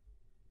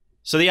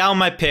 So the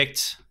album I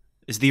picked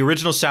is the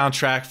original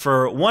soundtrack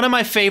for one of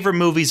my favorite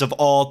movies of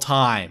all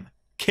time,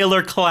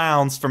 Killer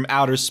Klowns from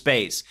Outer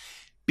Space.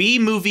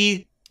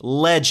 B-movie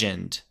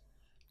legend,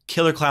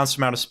 Killer Klowns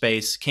from Outer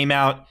Space, came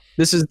out.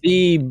 This is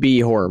the B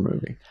horror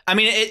movie. I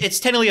mean, it's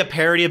technically a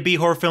parody of B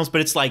horror films,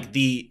 but it's like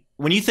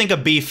when you think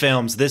of B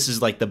films, this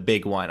is like the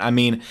big one. I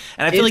mean,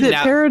 and I feel like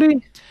now,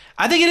 parody?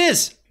 I think it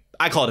is.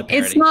 I call it a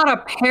parody. It's not a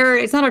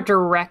parody. It's not a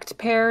direct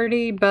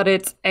parody, but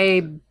it's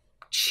a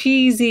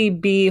cheesy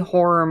B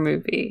horror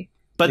movie.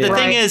 But the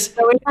thing is,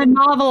 so it's a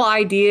novel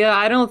idea.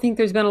 I don't think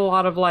there's been a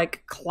lot of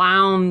like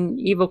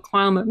evil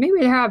clown. Maybe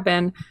there have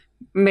been.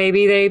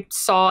 Maybe they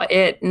saw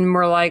it and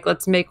were like,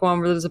 let's make one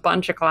where there's a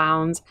bunch of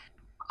clowns.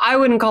 I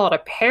wouldn't call it a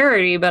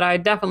parody, but I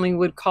definitely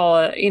would call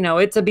it, you know,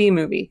 it's a B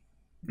movie.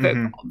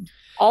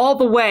 All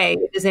the way,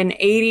 it is an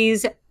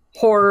 80s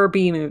horror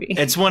B movie.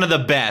 It's one of the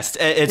best.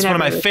 It's one of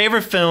my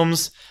favorite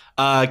films.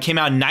 Came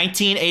out in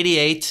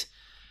 1988.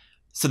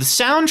 So the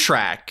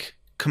soundtrack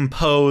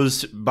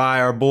composed by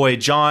our boy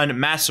John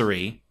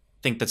Massari. I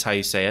think that's how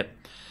you say it.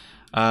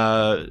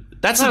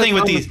 That's the thing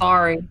with these.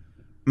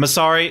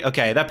 Massari.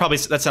 Okay,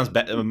 that sounds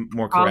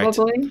more correct.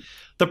 Probably.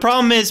 The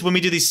problem is when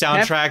we do these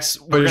soundtracks,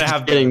 we're gonna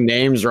have getting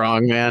names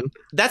wrong, man.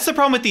 That's the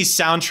problem with these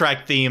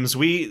soundtrack themes.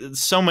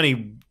 So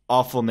many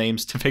awful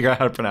names to figure out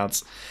how to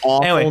pronounce.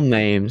 Awful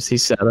names. He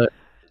said it.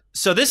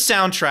 So this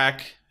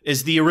soundtrack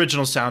is the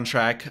original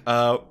soundtrack,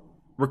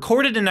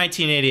 recorded in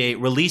 1988,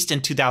 released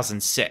in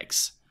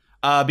 2006.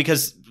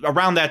 Because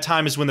around that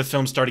time is when the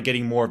film started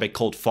getting more of a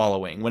cult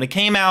following. When it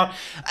came out,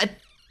 I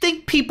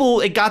think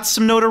it got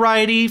some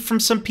notoriety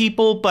from some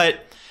people, but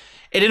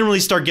it didn't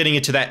really start getting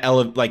into that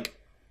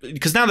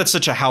because now that's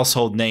such a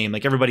household name.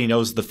 Like, everybody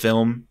knows the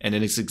film and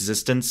its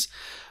existence.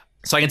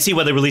 So I can see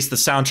why they released the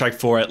soundtrack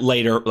for it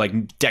later,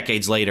 like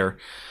decades later.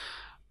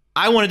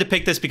 I wanted to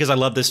pick this because I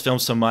love this film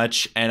so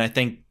much, and I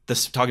think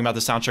talking about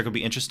the soundtrack would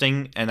be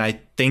interesting. And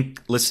I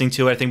think listening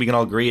to it, I think we can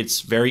all agree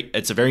it's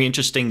a very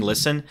interesting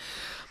listen.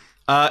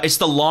 It's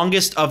the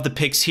longest of the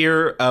picks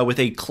here, with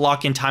a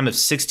clock-in time of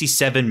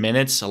 67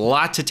 minutes. A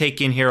lot to take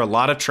in here, a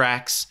lot of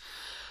tracks.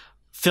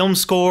 Film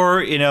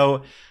score,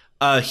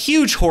 a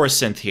huge horror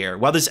synth here.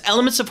 While there's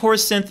elements of horror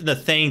synth in the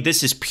thing,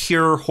 this is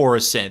pure horror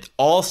synth.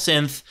 All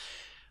synth,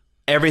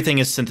 everything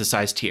is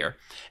synthesized here.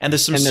 And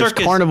there's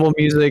circus carnival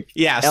music.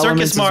 Yeah,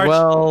 circus march.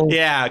 Well.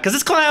 Yeah, because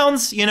it's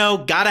clowns,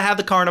 gotta have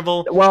the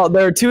carnival. Well,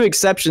 there are two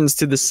exceptions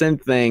to the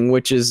synth thing,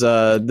 which is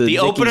the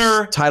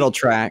opener, title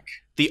track.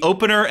 The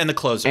opener and the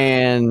closer.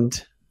 And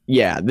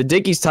yeah, the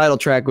Dickies title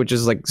track, which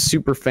is like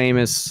super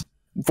famous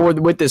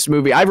with this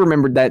movie. I've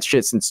remembered that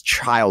shit since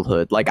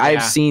childhood. Like,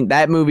 I've seen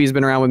that movie has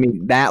been around with me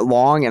that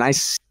long, and I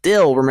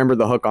still remember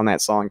the hook on that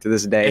song to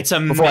this day. It's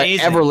amazing. Before I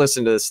ever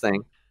listened to this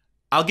thing.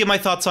 I'll give my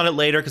thoughts on it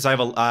later because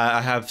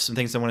I have some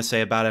things I want to say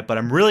about it, but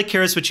I'm really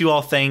curious what you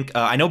all think.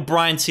 I know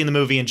Brian's seen the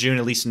movie and June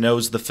at least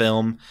knows the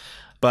film,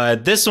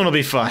 but this one will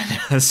be fun.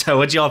 So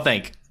what do y'all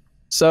think?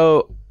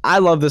 So I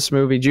love this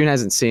movie. June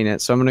hasn't seen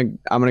it, so I'm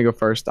gonna go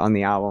first on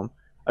the album.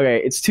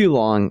 Okay, it's too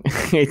long.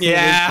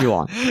 It's too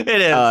long. It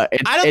is. I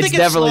don't think it's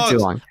definitely too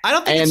long. I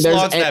don't think it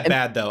slogs that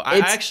bad, though. I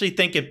actually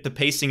think the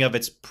pacing of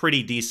it's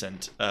pretty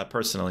decent,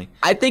 personally.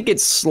 I think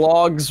it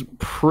slogs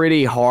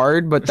pretty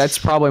hard, but that's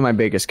probably my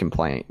biggest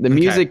complaint. The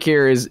music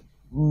here is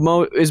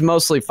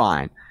mostly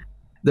fine.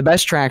 The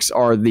best tracks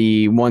are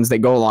the ones that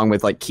go along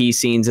with like key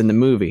scenes in the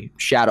movie.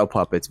 Shadow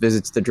Puppets,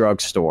 Visits the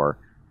Drugstore.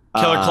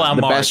 Killer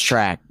Clown March. The best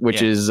track,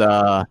 which is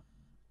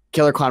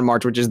Killer Clown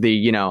March, which is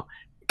the,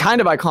 kind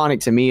of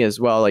iconic to me as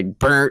well, like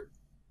burner,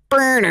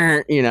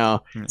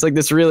 it's like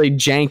this really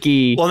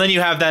janky. Well, then you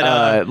have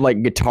that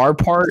like guitar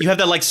part. You have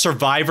that like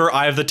Survivor,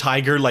 Eye of the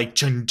Tiger, like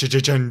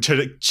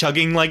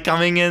chugging, like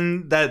coming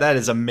in. That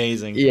is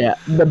amazing. Yeah,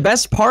 the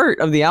best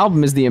part of the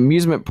album is the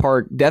amusement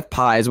park Death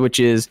Pies, which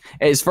is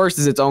first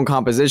its own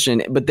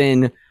composition, but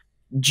then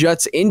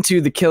juts into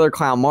the Killer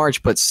Clown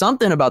March, but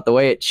something about the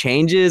way it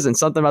changes and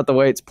something about the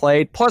way it's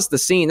played, plus the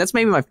scene, that's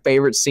maybe my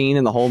favorite scene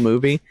in the whole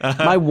movie.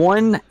 My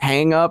one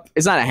hang up,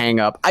 it's not a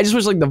hang up, I just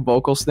wish like the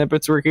vocal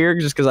snippets were here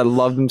just because I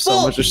love them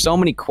so much. There's so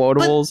many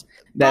quotables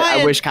that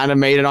I wish kind of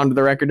made it onto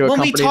the record to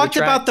accompany the tracks. When we talked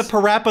about the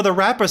Parappa the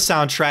Rapper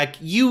soundtrack,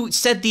 you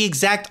said the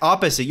exact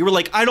opposite. You were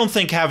like, I don't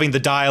think having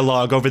the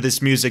dialogue over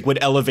this music would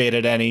elevate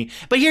it any,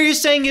 but here you're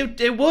saying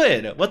it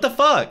would. What the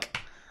fuck?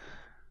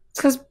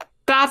 It's because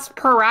that's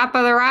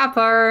Parappa the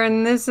Rapper,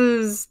 and this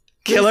is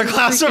Killer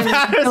Clowns.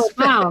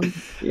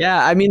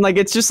 Yeah, I mean, like,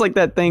 it's just like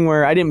that thing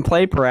where I didn't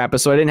play Parappa,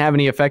 so I didn't have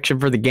any affection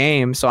for the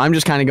game, so I'm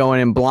just kind of going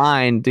in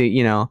blind,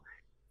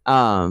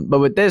 but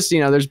with this,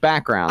 there's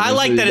background. I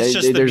like that it's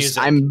just the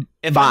music. I'm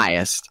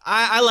biased.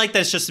 I like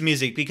that it's just the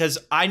music because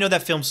I know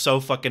that film so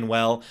fucking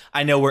well.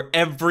 I know where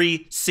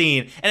every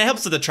scene, and it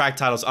helps with the track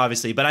titles,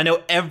 obviously, but I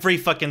know every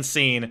fucking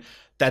scene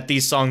that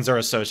these songs are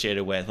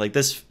associated with. Like,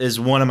 this is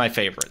one of my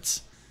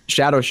favorites.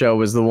 Shadow Show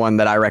was the one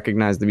that I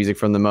recognized the music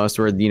from the most,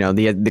 where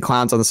the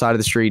clowns on the side of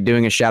the street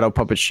doing a shadow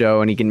puppet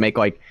show, and he can make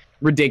like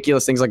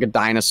ridiculous things like a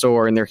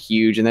dinosaur, and they're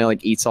huge, and they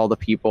like eats all the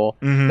people.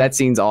 That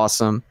scene's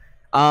awesome.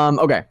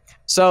 Okay,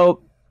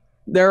 so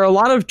there are a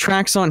lot of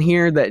tracks on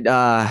here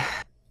that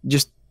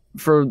just,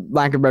 for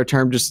lack of a better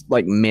term, just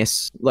like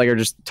miss, like, are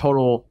just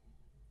total,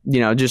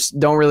 just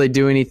don't really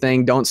do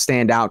anything, don't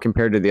stand out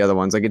compared to the other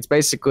ones. Like, it's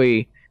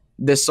basically,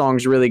 this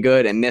song's really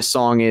good and this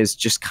song is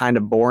just kind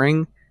of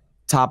boring.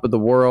 Top of the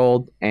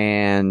World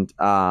and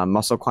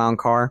Muscle Clown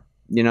Car,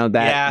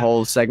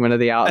 whole segment of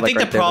the album. I think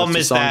the problem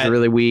is that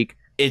really weak.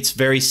 It's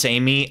very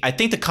samey. I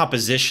think the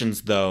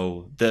compositions,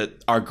 though,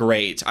 that are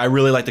great. I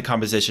really like the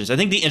compositions. I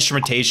think the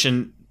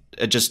instrumentation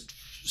just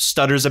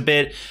stutters a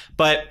bit,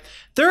 but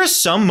there are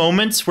some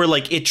moments where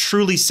like it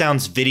truly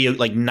sounds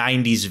like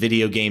 90s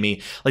video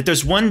gamey. Like,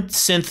 there's one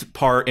synth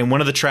part in one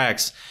of the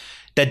tracks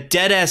that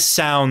dead ass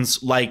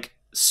sounds like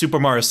Super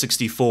Mario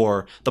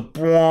 64, the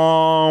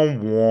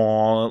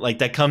like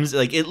that comes,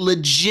 like, it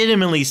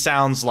legitimately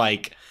sounds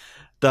like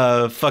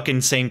the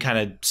fucking same kind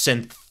of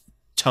synth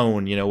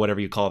tone, whatever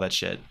you call that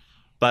shit.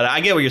 But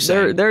I get what you're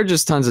saying. There are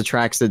just tons of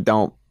tracks that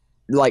don't,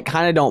 like,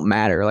 kind of don't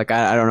matter. Like,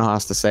 I don't know how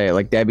else to say it.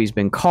 Like, Debbie's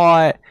Been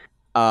Caught,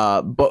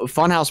 But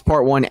Funhouse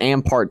Part 1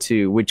 and Part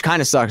 2, which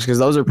kind of sucks because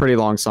those are pretty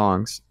long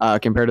songs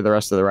compared to the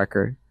rest of the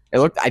record.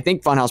 I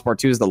think Funhouse Part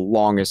 2 is the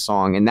longest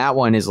song, and that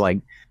one is like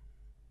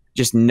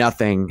just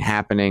nothing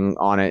happening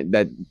on it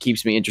that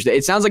keeps me interested.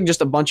 It sounds like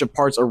just a bunch of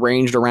parts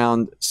arranged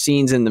around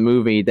scenes in the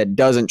movie that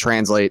doesn't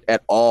translate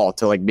at all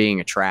to like being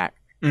a track.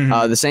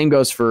 The same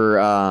goes for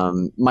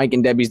Mike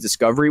and Debbie's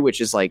Discovery,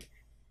 which is like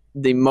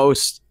the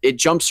most, it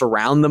jumps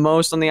around the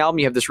most on the album.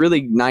 You have this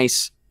really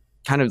nice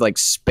kind of like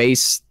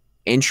space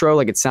intro,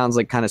 like it sounds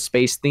like kind of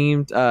space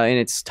themed in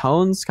its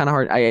tones. Kind of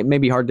hard, it may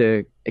be hard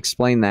to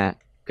explain that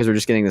because we're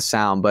just getting the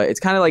sound, but it's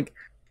kind of like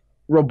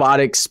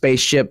robotic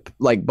spaceship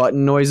like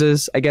button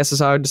noises, I guess is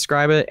how I would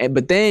describe it.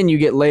 But then you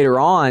get later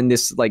on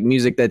this like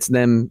music that's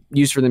them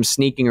used for them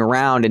sneaking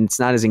around, and it's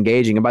not as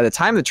engaging. And by the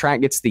time the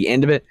track gets to the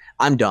end of it,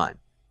 I'm done.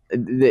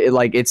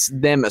 Like it's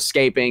them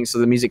escaping, so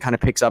the music kind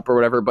of picks up or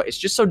whatever, but it's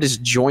just so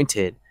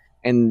disjointed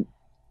and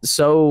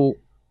so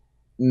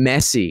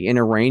messy in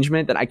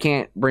arrangement that I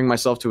can't bring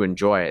myself to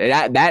enjoy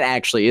it. That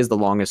actually is the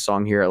longest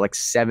song here at like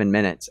 7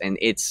 minutes, and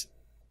it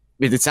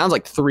sounds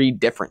like 3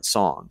 different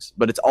songs,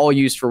 but it's all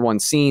used for one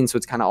scene, so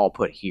it's kind of all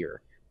put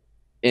here.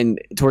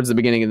 And towards the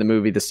beginning of the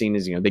movie, the scene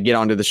is, they get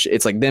onto the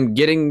it's like them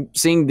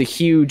seeing the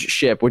huge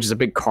ship, which is a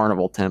big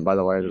carnival tent, by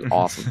the way. It was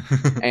awesome.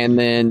 And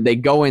then they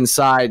go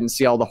inside and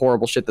see all the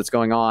horrible shit that's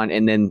going on,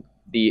 and then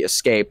the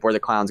escape where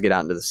the clowns get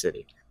out into the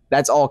city.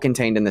 That's all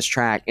contained in this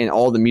track, and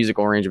all the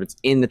musical arrangements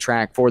in the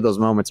track for those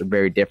moments are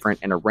very different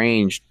and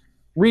arranged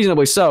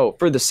reasonably so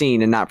for the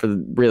scene and not for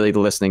really the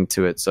listening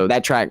to it. So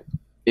that track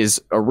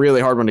is a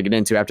really hard one to get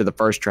into after the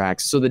first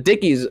tracks. So the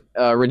Dickies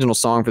original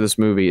song for this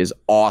movie is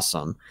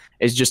awesome.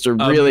 It's just a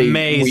really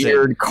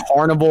weird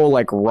carnival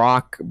like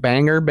rock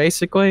banger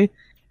basically,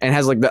 and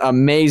has like the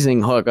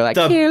amazing hook like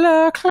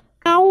Killer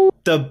Clown.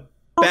 The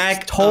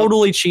back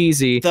totally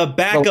cheesy. The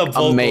backup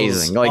vocals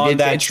amazing. Like on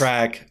that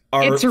track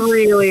are it's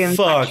really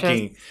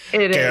fucking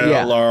it is.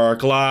 Killer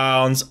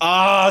Clowns.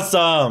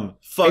 Awesome.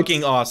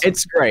 Fucking awesome.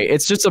 It's great.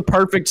 It's just a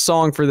perfect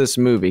song for this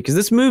movie, because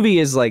this movie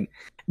is like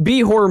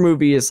B-horror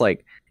movie is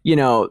like,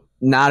 not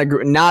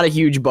a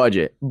huge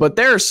budget, but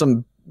there are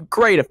some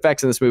great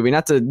effects in this movie.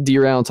 Not to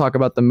derail and talk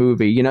about the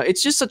movie,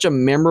 it's just such a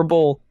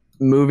memorable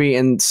movie,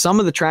 and some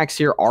of the tracks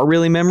here are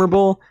really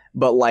memorable,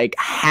 but like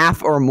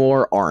half or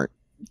more aren't,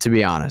 to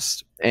be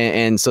honest.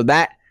 And so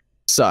that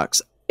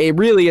sucks. It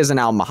really is an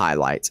album of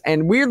highlights.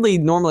 And weirdly,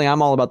 normally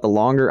I'm all about the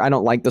longer. I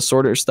don't like the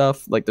shorter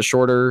stuff, like the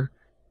shorter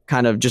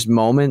kind of just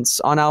moments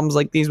on albums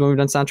like these when we've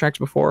done soundtracks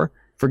before.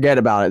 Forget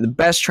about it. The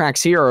best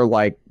tracks here are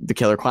like the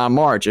Killer Clown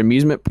March,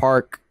 Amusement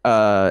Park,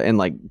 and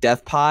like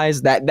Death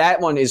Pies.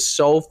 That one is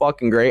so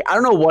fucking great. I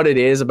don't know what it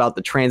is about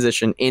the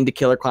transition into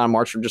Killer Clown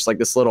March from just like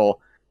this little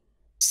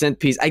synth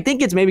piece. I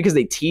think it's maybe because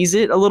they tease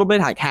it a little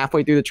bit, like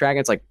halfway through the track.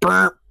 It's like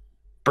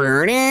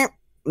burn it.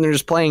 And they're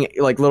just playing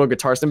like little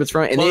guitar snippets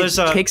from it, and then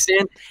it kicks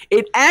in.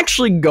 It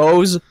actually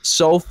goes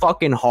so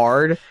fucking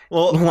hard.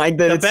 Well, like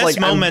that. The it's best like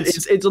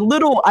moments. It's a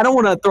little. I don't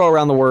want to throw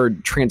around the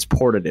word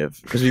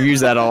transportative because we've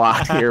used that a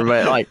lot here,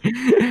 but like,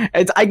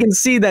 I can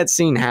see that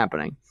scene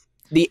happening.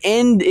 The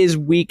end is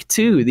weak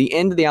too. The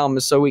end of the album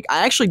is so weak.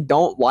 I actually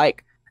don't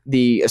like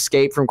the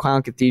Escape from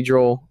Clown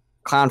Cathedral,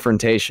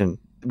 Clownfrontation.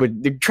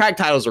 But the track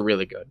titles are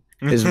really good.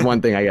 Is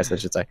one thing I guess I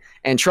should say.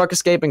 And Truck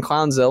Escape and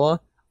Clownzilla.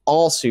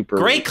 All super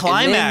great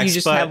climax, you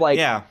just but have like,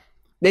 yeah,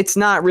 it's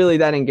not really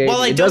that engaging.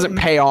 Well, it doesn't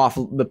pay off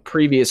the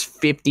previous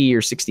 50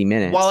 or 60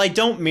 minutes. While I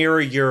don't mirror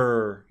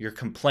your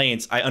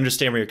complaints, I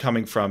understand where you're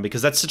coming from,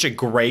 because that's such a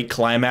great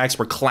climax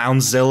where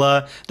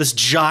Clownzilla, this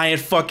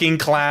giant fucking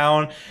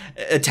clown,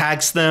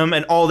 attacks them,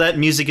 and all that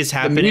music is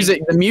happening.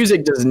 The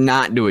music does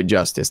not do it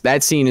justice.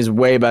 That scene is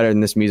way better than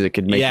this music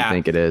could make you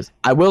think it is.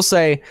 I will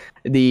say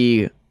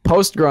the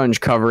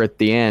post-grunge cover at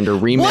the end, or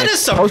remix. What a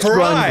surprise!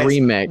 Post-grunge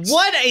remix.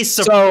 What a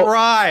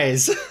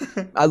surprise!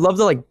 So, I love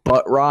the like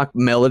butt rock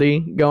melody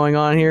going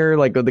on here.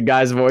 Like the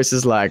guy's voice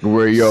is like,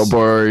 "Where your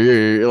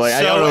boy?" Like,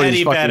 I don't know what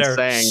he's fucking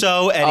saying.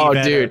 So Eddie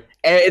Vedder. Dude.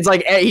 It's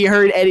like he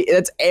heard Eddie.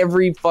 That's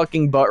every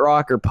fucking butt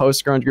rock or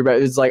post-grunge group.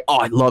 It's like, oh,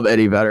 I love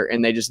Eddie Vedder,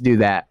 and they just do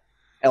that.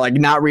 And like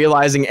not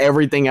realizing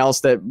everything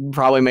else that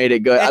probably made it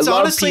good. It's I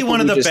love honestly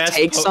one of the best.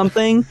 Take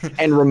something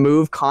and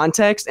remove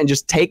context, and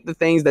just take the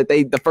things that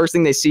the first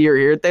thing they see or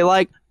hear that they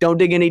like. Don't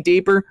dig any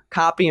deeper.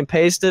 Copy and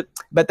paste it.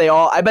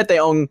 I bet they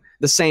own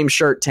the same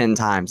shirt 10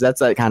 times. That's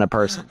that kind of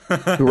person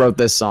who wrote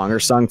this song or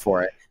sung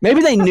for it.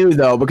 Maybe they knew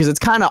though, because it's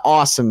kind of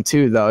awesome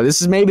too. Though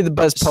this is maybe the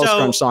best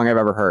post-grunge song I've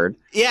ever heard.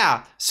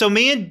 Yeah. So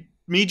me,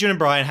 June, and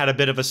Brian had a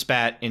bit of a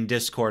spat in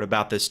Discord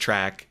about this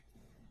track.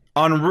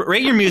 On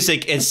Rate Your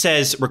Music, it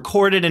says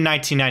recorded in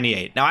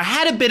 1998. Now, I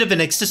had a bit of an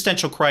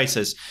existential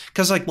crisis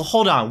because, like, well,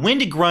 hold on. When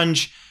did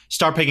grunge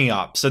start picking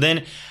up? So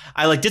then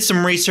I, like, did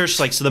some research.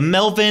 Like, so the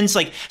Melvins,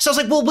 like, so I was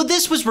like, well,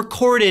 this was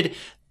recorded.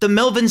 The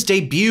Melvins'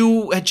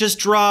 debut had just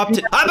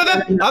dropped.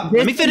 Let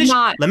me finish.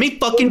 Let me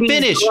fucking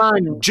finish.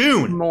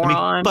 June, let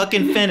me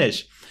fucking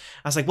finish.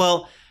 I was like,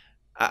 well,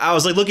 I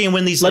was like looking at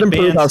when these Let like, him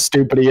prove how bands.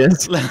 stupid he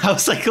is. I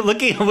was like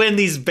looking at when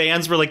these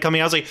bands were like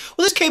coming out. I was like,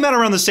 well, this came out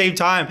around the same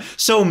time,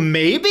 so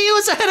maybe it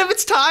was ahead of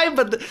its time.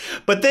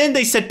 But then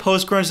they said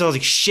post grunge. So I was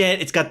like,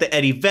 shit, it's got the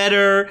Eddie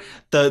Vedder.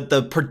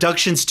 The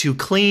production's too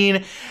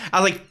clean.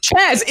 I was like,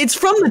 Chaz, it's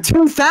from the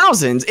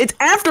 2000s. It's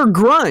after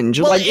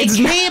grunge. well, Like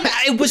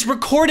it was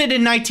recorded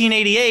in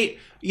 1988.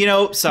 You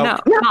know, so No,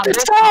 not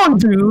this song,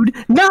 dude.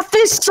 Not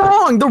this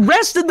song. The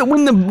rest of the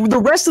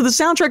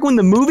soundtrack when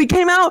the movie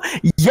came out,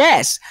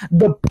 yes.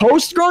 The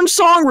post grunge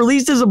song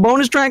released as a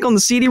bonus track on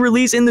the CD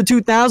release in the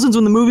 2000s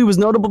when the movie was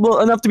notable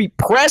enough to be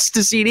pressed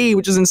to CD,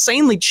 which is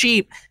insanely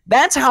cheap.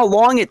 That's how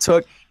long it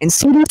took. And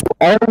CDs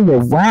were already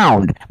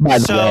around, by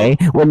the way,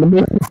 when the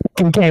movie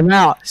fucking came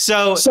out.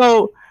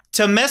 So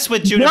to mess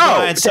with June and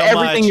Brian so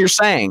everything much, you're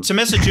saying. to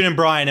mess with June and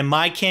Brian, in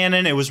my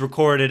canon, it was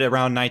recorded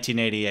around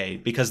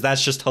 1988 because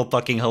that's just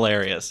fucking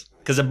hilarious.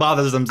 Because it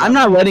bothers them. I'm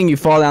not letting you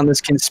fall down this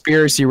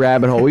conspiracy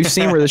rabbit hole. We've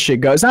seen where this shit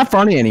goes. It's not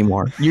funny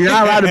anymore. You're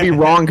not allowed to be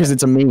wrong because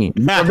it's a meme. You're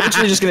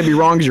eventually just going to be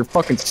wrong because you're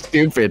fucking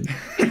stupid.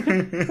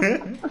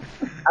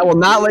 I will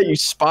not let you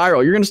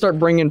spiral. You're going to start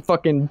bringing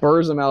fucking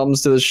Burzum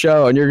albums to the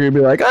show, and you're going to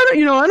be like, I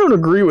don't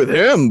agree with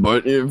him,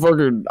 but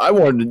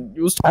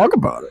let's talk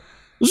about it.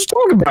 Let's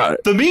talk about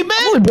it. The Meat Man?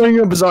 I'm only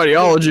bringing up his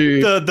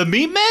ideology. The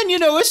Meat Man? You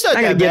know, it's not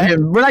that bad.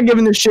 We're not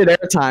giving this shit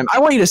airtime. I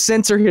want you to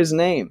censor his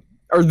name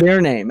or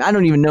their name. I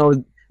don't even know.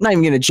 I'm not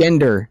even going to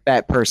gender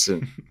that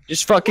person.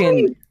 Just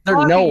fucking,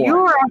 there's no one. You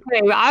were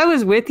okay. I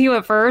was with you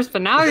at first,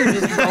 but now you're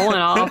just rolling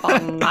off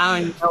on I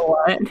don't even know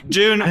what.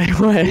 June,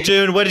 Anyway.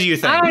 June, what do you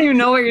think? I don't even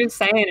know what you're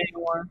saying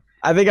anymore.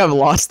 I think I've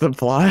lost the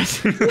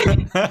plot.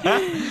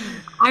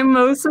 I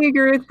mostly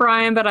agree with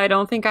Brian, but I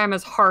don't think I'm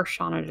as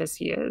harsh on it as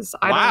he is.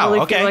 I don't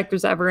really feel like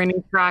there's ever any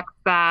tracks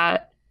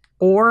that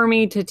bore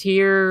me to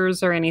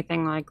tears or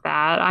anything like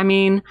that. I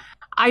mean,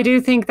 I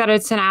do think that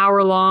it's an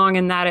hour long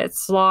and that it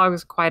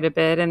slogs quite a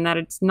bit and that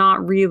it's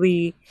not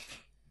really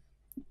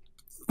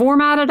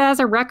formatted as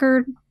a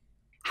record.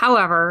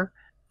 However,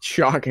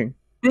 Shocking.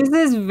 this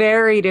is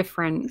very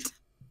different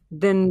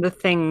than the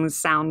Things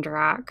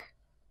soundtrack.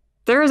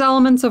 There's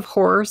elements of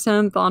horror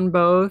synth on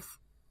both,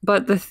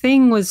 but the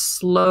Thing was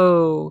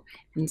slow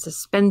and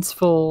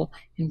suspenseful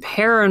and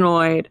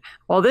paranoid,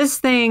 while this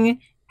thing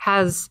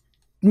has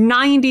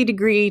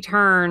 90-degree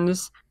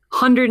turns,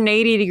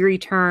 180-degree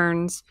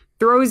turns,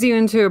 throws you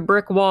into a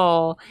brick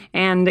wall,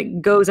 and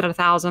it goes at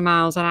 1,000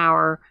 miles an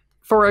hour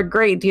for a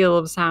great deal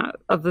of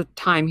the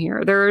time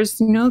here.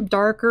 There's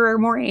darker or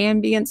more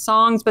ambient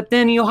songs, but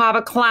then you'll have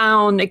a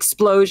clown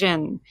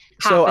explosion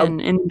happen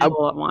in the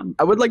middle of one.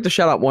 I would like to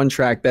shout out one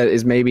track that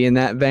is maybe in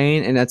that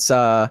vein, and that's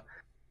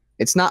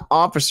it's not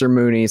Officer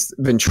Mooney, it's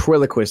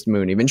Ventriloquist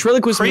Mooney.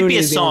 Ventriloquist Mooney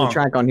is the only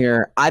track on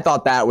here. I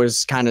thought that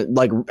was kind of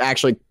like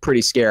actually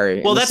pretty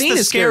scary. Well, that's the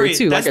scary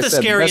too. That's like the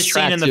scariest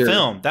scene in the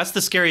film. That's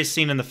the scariest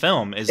scene in the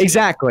film.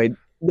 Exactly.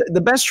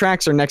 The best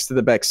tracks are next to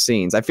the best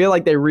scenes. I feel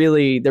like there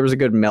was a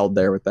good meld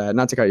there with that.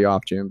 Not to cut you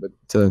off, Jim, but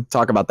to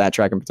talk about that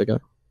track in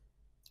particular.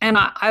 And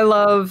I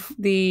love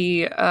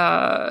the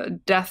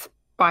Death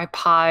by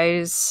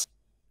Pies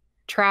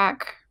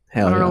track.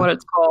 Hell I don't know what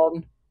it's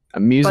called.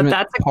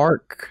 Amusement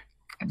Park.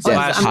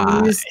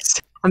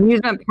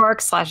 Amusement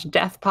Park /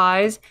 Death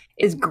Pies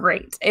is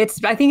great.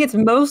 I think it's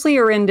mostly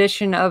a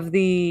rendition of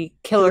the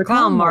Killer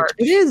Clown March.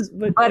 It is,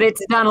 but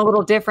it's done a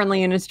little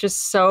differently, and it's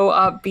just so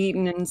upbeat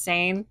and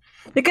insane.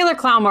 The Killer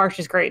Clown March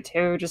is great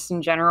too, just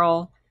in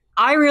general.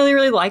 I really,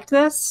 really liked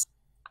this.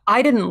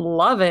 I didn't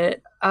love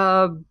it,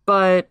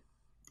 but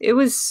it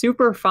was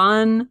super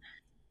fun.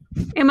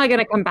 Am I going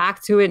to come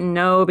back to it?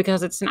 No,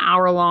 because it's an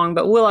hour long.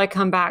 But will I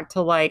come back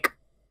to like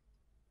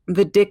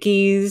the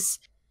Dickies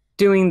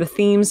doing the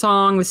theme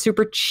song, the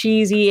super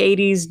cheesy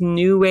 80s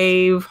new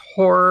wave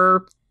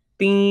horror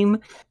theme?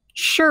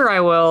 Sure,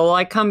 I will.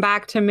 I come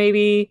back to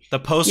maybe the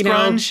post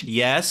grunge.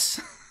 Yes.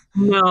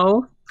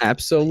 No.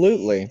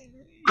 Absolutely.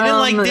 You didn't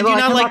like? Did you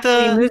not like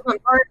the?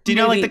 Do you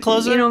not like the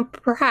closer?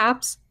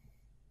 Perhaps.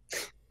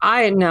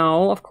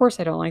 Of course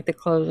I don't like the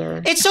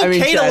closer. It's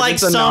okay to like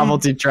some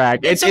novelty track.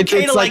 It's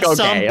okay to like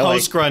some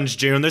post grunge,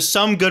 June. There's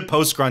some good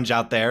post grunge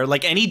out there,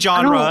 like any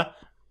genre.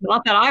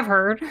 Not that I've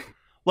heard.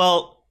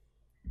 Well,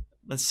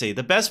 let's see.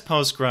 The best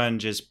post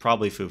grunge is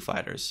probably Foo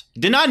Fighters.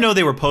 Did not know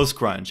they were post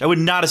grunge. I would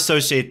not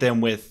associate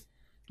them with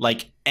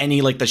like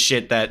any like the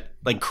shit that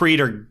like Creed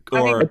or.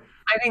 I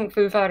think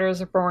Foo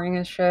Fighters are boring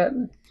as shit.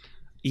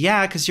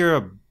 Yeah, because you're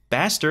a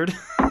bastard.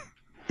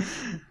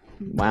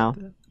 Wow.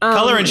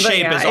 Color and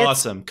Shape is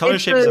awesome. Color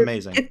and Shape is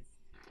amazing.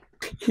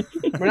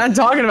 We're not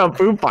talking about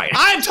Foo Fighters.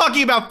 I'm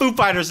talking about Foo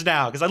Fighters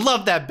now because I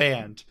love that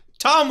band.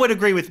 Tom would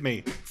agree with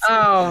me.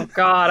 Oh,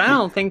 God. I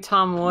don't think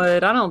Tom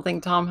would. I don't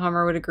think Tom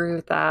Hummer would agree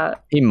with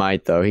that. He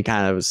might, though. He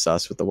kind of was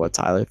sus with the What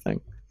Tyler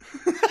thing.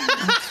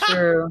 That's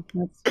true.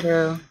 That's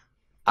true.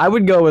 I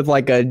would go with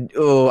like I'm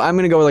going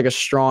to go with like a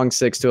strong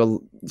 6 to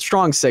a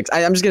strong 6.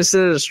 I'm just going to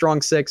sit at a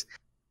strong 6.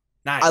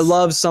 Nice. I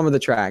love some of the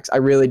tracks. I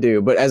really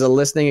do. But as a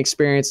listening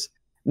experience,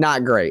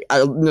 not great.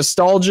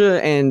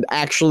 Nostalgia and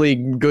actually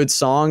good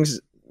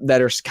songs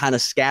that are kind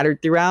of scattered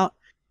throughout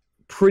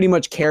pretty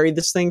much carried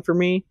this thing for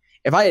me.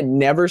 if I had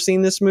never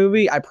seen this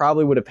movie, I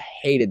probably would have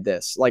hated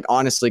this. Like,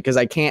 honestly, because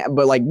I can't.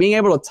 But like being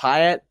able to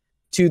tie it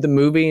to the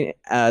movie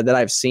that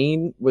I've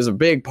seen was a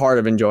big part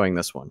of enjoying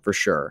this one for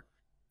sure.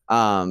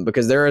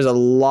 Because there is a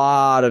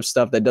lot of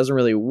stuff that doesn't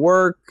really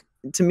work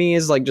to me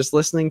as like just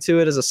listening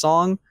to it as a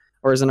song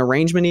or as an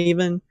arrangement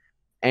even,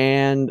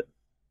 and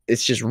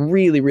it's just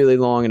really, really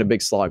long and a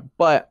big slog.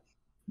 But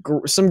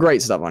some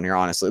great stuff on here,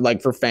 honestly.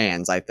 Like for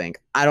fans, I think.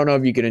 I don't know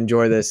if you could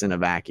enjoy this in a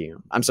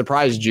vacuum. I'm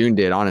surprised June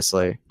did,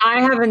 honestly.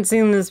 I haven't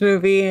seen this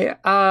movie.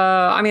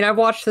 I mean, I've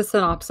watched the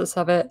synopsis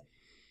of it.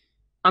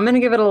 I'm gonna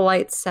give it a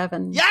light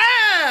 7.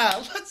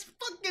 Yeah, let's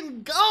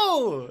fucking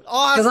go.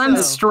 Awesome. Because I'm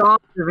stronger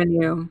than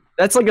you.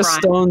 That's like a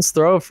Brian. stone's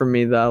throw for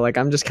me, though. Like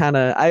I'm just kind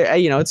of, I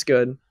you know, it's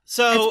good.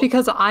 So It's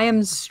because I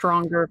am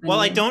stronger than well,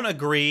 you. I don't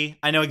agree.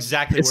 I know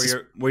exactly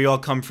where you all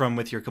come from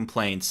with your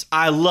complaints.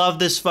 I love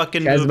this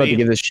fucking I was about to movie,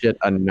 give this shit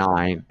a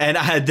 9. and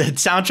the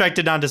soundtrack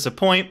did not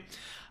disappoint.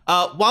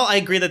 While I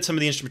agree that some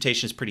of the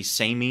instrumentation is pretty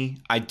samey,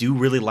 I do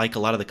really like a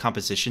lot of the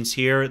compositions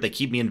here. They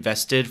keep me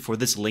invested for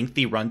this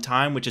lengthy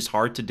runtime, which is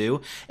hard to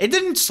do. It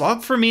didn't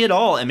slog for me at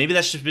all, and maybe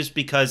that's just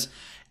because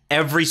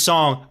every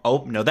song,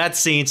 oh, no, that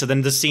scene, so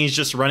then the scene's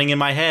just running in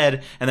my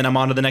head, and then I'm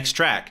on to the next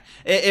track.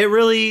 It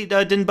really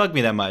didn't bug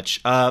me that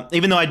much,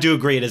 even though I do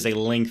agree it is a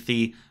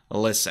lengthy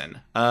listen.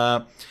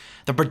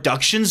 The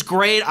production's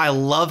great. I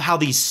love how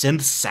these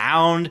synths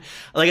sound.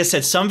 Like I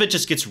said, some of it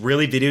just gets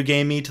really video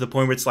gamey to the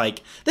point where it's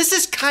like, this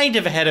is kind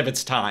of ahead of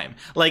its time.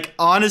 Like,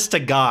 honest to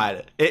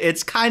God,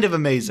 it's kind of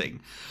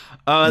amazing.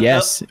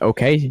 Yes.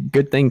 Okay.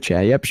 Good thing,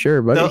 Chad. Yep.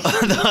 Sure, buddy.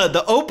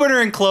 The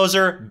opener and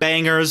closer,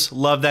 bangers.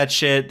 Love that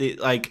shit.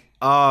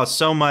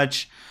 So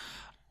much.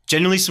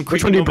 Genuinely some creepy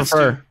Which one do you moments,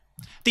 prefer? too.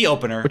 The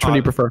opener. Which one do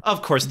you prefer?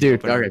 Of course, the Dude,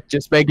 opener. okay.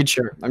 Just making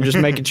sure. I'm just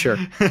making sure.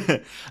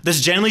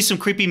 There's generally some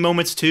creepy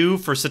moments, too,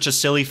 for such a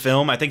silly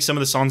film. I think some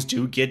of the songs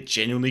do get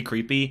genuinely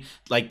creepy.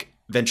 Like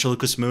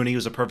Ventriloquist Mooney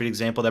was a perfect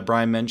example that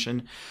Brian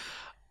mentioned.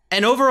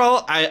 And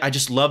overall, I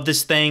just love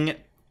this thing.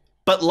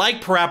 But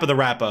like Parappa the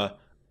Rappa,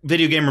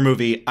 video game or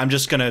movie, I'm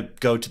just going to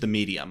go to the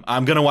medium.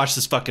 I'm going to watch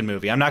this fucking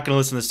movie. I'm not going to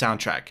listen to the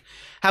soundtrack.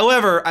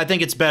 However, I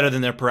think it's better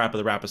than their Parappa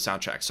the Rappa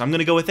soundtrack. So I'm going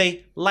to go with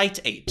a light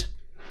 8.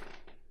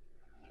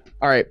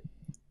 All right.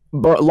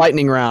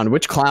 Lightning round.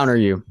 Which clown are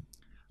you?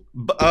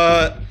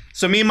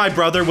 So me and my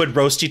brother would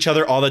roast each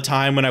other all the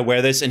time when I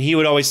wear this, and he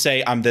would always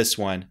say, "I'm this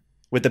one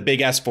with the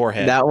big ass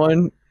forehead." That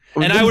one.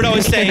 And I would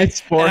always say,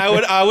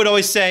 I would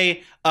always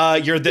say,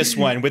 "You're this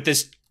one with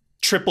this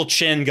triple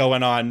chin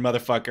going on,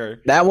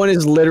 motherfucker." That one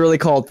is literally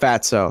called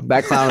Fatso.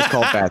 That clown is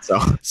called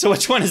Fatso. So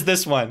which one is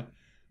this one?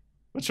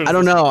 I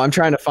don't know. I'm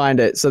trying to find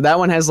it. So that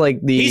one has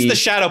like the. He's the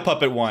shadow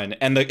puppet one,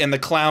 and the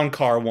clown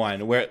car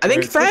one. I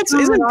think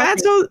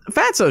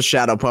Fatso's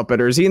shadow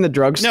puppet, or is he in the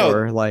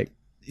drugstore? No. Like,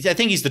 I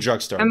think he's the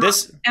drugstore. Am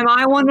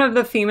I one of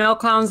the female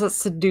clowns that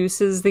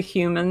seduces the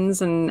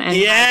humans and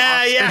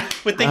yeah,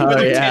 with their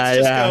tits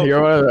just go.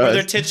 You're one of those. Where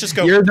their tits just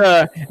go. You're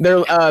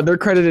they're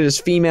credited as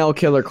female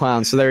killer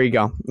clowns. So there you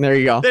go. There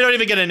you go. They don't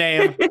even get a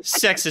name.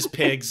 Sexist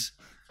pigs.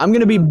 I'm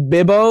gonna be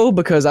Bibbo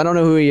because I don't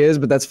know who he is,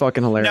 but that's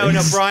fucking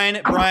hilarious. No,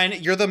 Brian,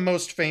 you're the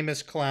most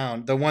famous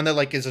clown, the one that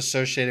like is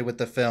associated with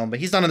the film, but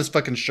he's not on this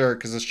fucking shirt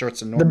because his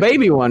shirt's enormous. The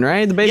baby one,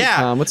 right? The baby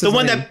clown. What's his the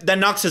one name? that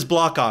knocks his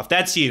block off.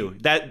 That's you.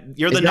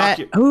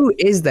 Who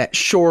is that?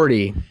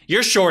 Shorty.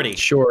 You're Shorty.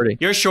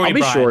 You're Shorty. I'll be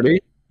Brian.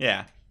 Shorty.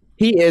 Yeah.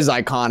 He is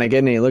iconic,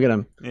 isn't he? Look at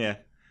him. Yeah.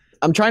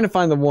 I'm trying to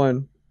find the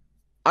one.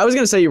 I was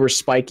gonna say you were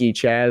Spiky,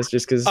 Chaz,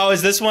 just because. Oh,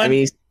 is this one? I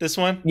mean, this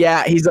one?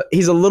 Yeah, he's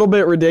a little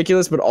bit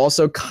ridiculous, but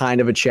also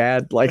kind of a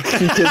Chad. Like,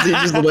 because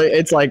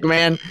it's like,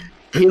 man,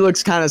 he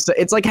looks kind of.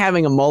 It's like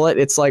having a mullet.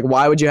 It's like,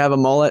 why would you have a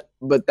mullet?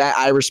 But that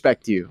I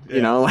respect you. Yeah.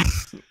 You know.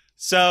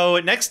 So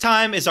next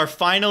time is our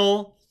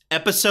final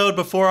episode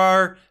before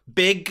our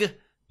big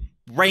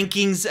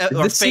rankings.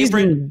 Our favorite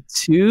season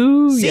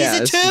 2.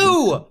 Season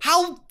 2.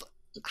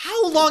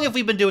 How long have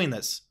we been doing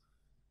this?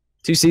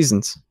 2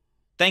 seasons.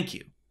 Thank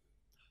you.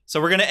 So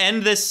we're going to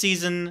end this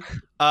season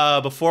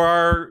before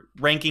our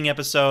ranking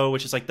episode,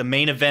 which is like the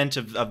main event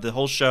of the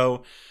whole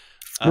show.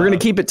 We're going to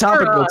keep it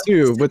topical,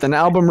 too, with an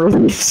album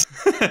release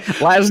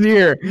last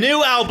year.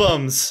 New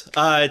albums.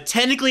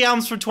 Technically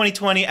albums from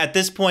 2020. At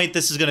this point,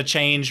 this is going to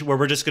change where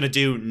we're just going to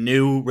do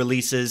new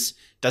releases.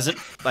 Doesn't,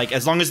 like,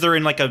 as long as they're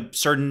in like a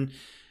certain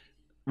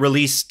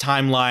release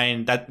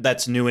timeline,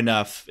 that's new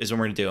enough is when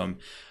we're going to do them.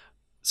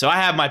 So I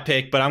have my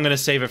pick, but I'm going to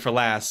save it for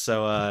last.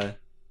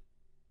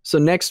 So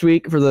next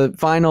week for the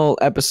final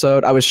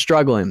episode, I was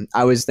struggling.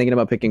 I was thinking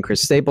about picking Chris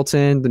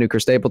Stapleton, the new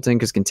Chris Stapleton,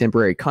 because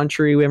contemporary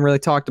country we haven't really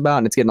talked about,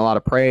 and it's getting a lot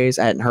of praise.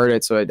 I hadn't heard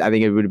it, so I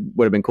think it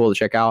would have been cool to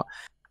check out.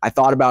 I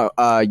thought about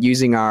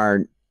using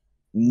our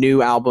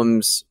new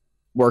albums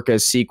work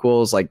as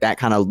sequels, like that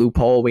kind of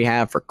loophole we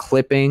have for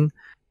clipping.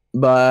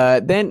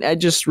 But then I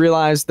just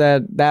realized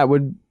I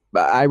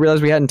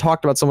realized we hadn't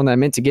talked about someone that I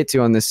meant to get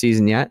to on this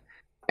season yet,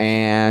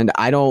 and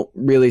I don't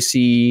really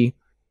see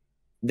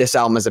this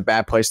album is a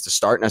bad place to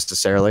start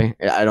necessarily.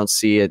 I don't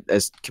see it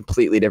as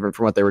completely different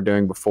from what they were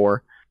doing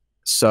before.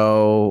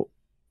 So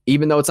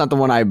even though it's not the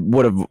one I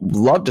would have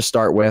loved to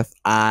start with,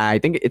 I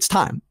think it's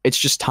time. It's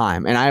just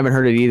time. And I haven't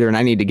heard it either, and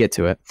I need to get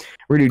to it.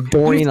 We're going to do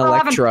Dorian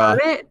Electra.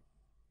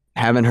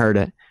 Haven't heard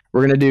it.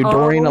 We're going to do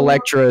Dorian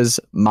Electra's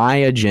My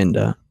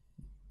Agenda.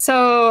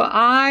 So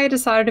I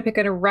decided to pick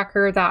a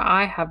record that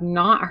I have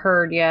not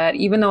heard yet,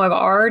 even though I've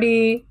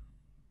already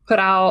put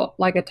out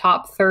like a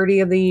top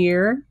 30 of the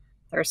year.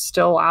 There's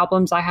still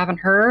albums I haven't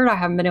heard. I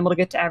haven't been able to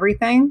get to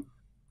everything.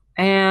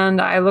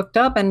 And I looked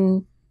up,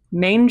 and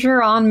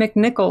Manger on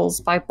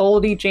McNichols by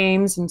Boldy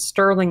James and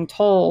Sterling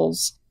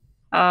Tolles.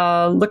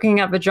 Looking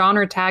at the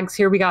genre tags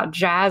here, we got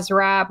jazz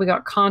rap, we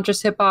got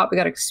conscious hip hop, we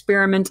got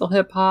experimental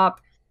hip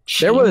hop,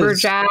 chamber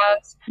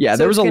jazz. Yeah, so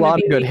there was a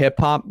lot of good hip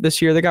hop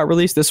this year that got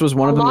released. This was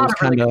one of them that was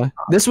kind of.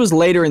 This was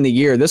later in the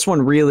year. This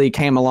one really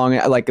came along.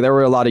 Like there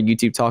were a lot of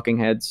YouTube talking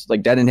heads,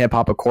 like Dead End Hip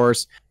Hop, of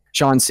course.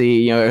 Sean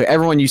C. You know,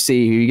 everyone you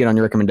see who you get on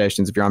your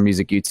recommendations if you're on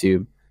music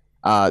YouTube.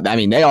 I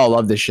mean, they all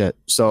love this shit.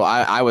 So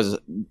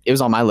it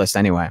was on my list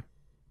anyway.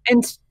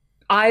 And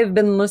I've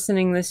been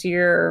listening this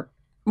year.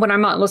 When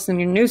I'm not listening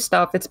to new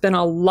stuff, it's been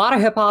a lot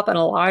of hip hop and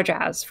a lot of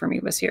jazz for me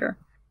this year.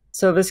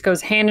 So this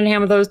goes hand in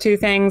hand with those two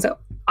things.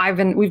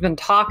 We've been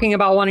talking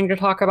about wanting to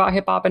talk about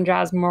hip hop and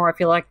jazz more. I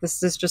feel like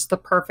this is just the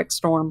perfect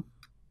storm.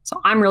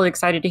 So I'm really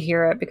excited to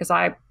hear it because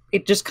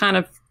it just kind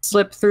of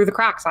slipped through the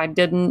cracks. I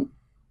didn't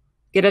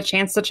get a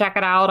chance to check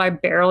it out. I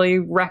barely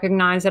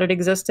recognized that it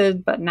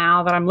existed, but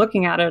now that I'm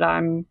looking at it,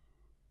 I'm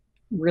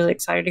really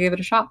excited to give it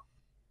a shot.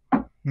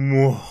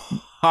 Yeah.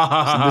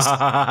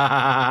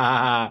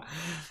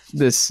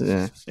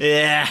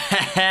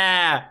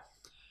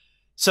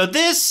 So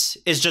this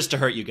is just to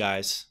hurt you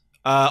guys.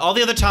 All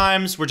the other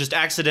times were just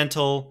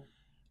accidental,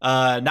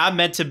 not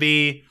meant to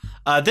be.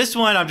 This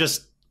one,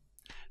 it's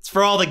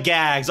for all the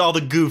gags, all the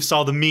goofs,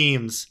 all the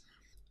memes.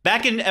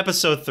 Back in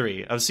episode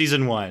 3 of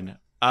season 1,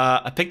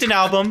 I picked an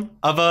album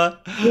of a...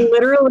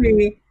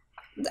 Literally,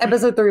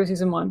 episode 3 of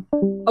season 1,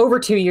 over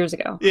 2 years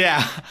ago.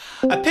 Yeah.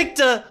 I picked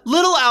a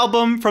little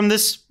album from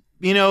this,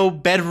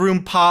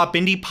 bedroom pop,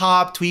 indie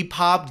pop, twee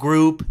pop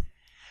group.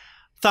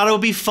 Thought it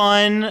would be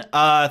fun.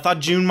 Thought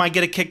June might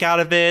get a kick out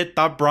of it.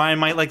 Thought Brian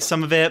might like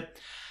some of it.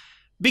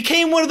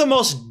 Became one of the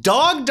most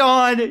dogged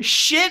on,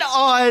 shit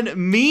on,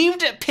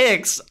 memed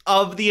picks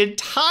of the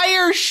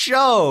entire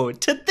show.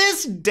 To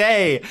this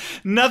day,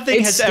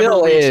 nothing has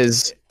ever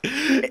reached.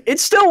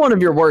 It's still one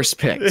of your worst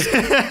picks.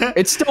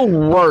 It's still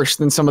worse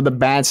than some of the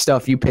bad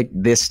stuff you picked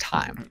this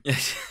time.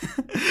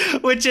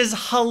 Which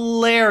is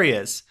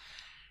hilarious.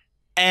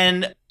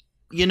 And,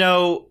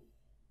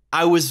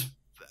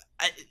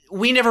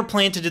 we never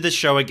planned to do this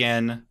show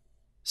again.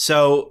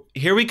 So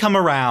here we come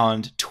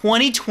around.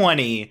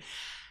 2020.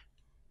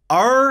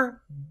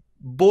 Our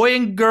boy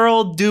and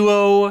girl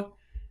duo,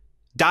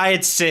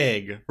 Diet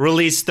Sig,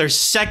 released their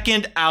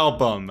second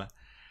album.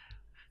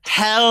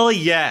 Hell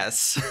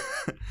yes.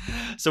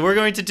 So we're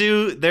going to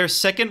do their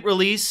second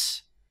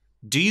release,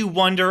 Do You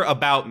Wonder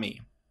About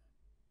Me?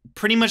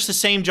 Pretty much the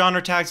same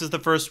genre tags as the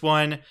first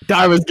one.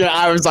 I was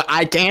like,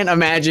 I can't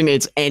imagine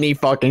it's any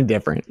fucking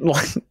different.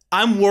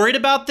 I'm worried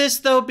about this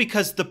though,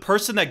 because the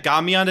person that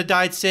got me onto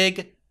Diet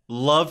Sig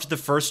loved the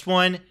first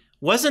one,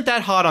 wasn't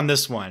that hot on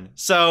this one.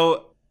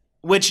 So,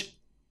 which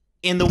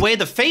in the way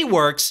the fate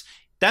works,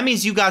 that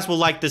means you guys will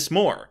like this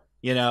more,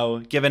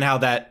 given how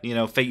that,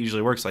 fate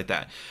usually works like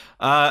that.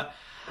 I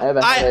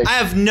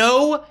have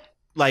no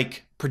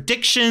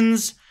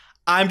predictions.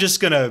 I'm just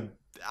gonna,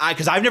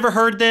 because I've never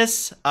heard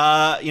this.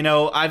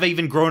 I've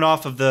even grown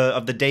off of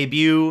the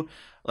debut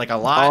a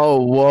lot.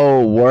 Oh,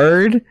 whoa,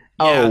 word.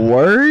 Yeah. Oh,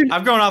 word?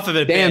 I've grown off of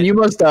it. Damn, you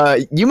must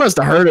have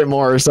heard it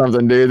more or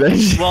something, dude.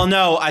 Well,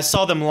 no, I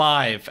saw them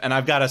live, and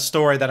I've got a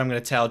story that I'm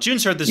going to tell.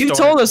 June's heard this story. You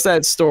told us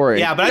that story.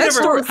 Yeah, but I've never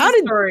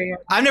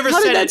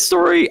said that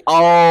story.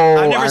 Oh,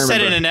 I've never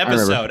said it in an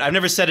episode. I've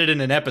never said it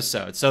in an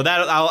episode. So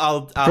that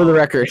I'll for the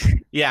record.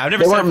 Yeah, I've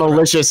never. They weren't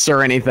malicious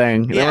or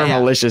anything. They weren't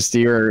malicious to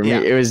you or me.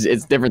 It's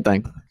a different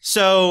thing.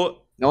 So.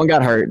 No one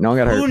got hurt.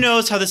 Who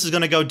knows how this is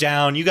going to go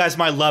down? You guys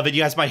might love it.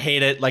 You guys might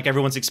hate it like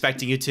everyone's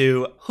expecting you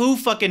to. Who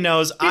fucking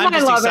knows? I'm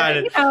just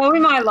excited. We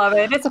might love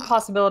it. It's a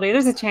possibility.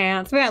 There's a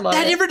chance. We might love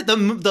it.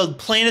 The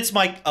planets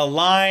might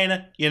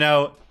align,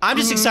 I'm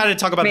just excited to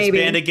talk about this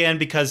band again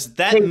because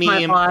that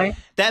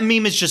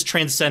meme has just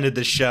transcended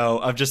the show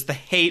of just the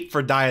hate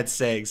for Diet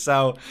Sig.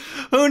 So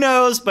who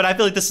knows? But I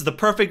feel like this is the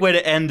perfect way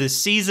to end this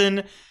season,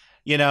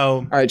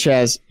 All right,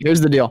 Chaz,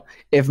 here's the deal.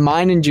 If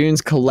mine and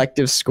June's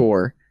collective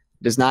score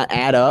does not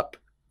add up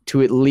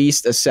to at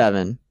least a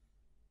 7.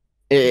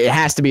 It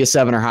has to be a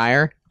 7 or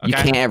higher. Okay. You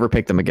can't ever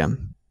pick them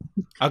again.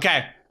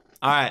 Okay.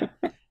 All right.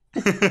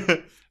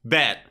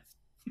 Bet.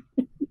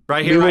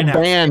 Right here, right now.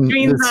 Ban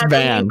this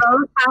band.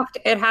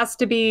 It has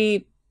to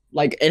be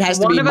it has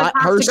to be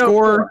her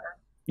score.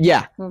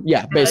 Yeah,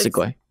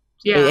 basically.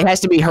 Yeah. It has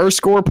to be her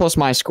score plus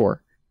my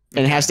score,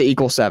 and it has to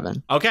equal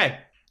 7. Okay.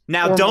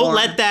 Now don't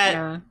let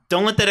that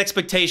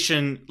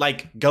expectation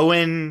go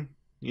in.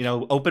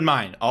 Open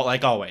mind,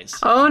 like always.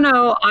 Oh,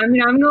 no. I'm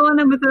going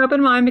in with an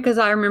open mind because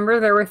I remember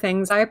there were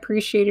things I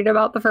appreciated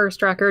about the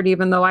first record,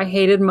 even though I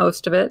hated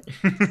most of it.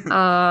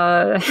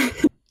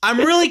 I'm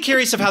really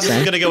curious of how this is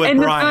going to go with And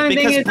the Brian, funny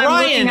thing because is,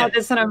 I'm looking Brian, at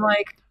this and I'm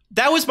like,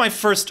 that was my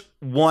first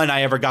one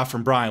I ever got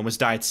from Brian was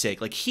Diet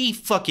Sick. Like, he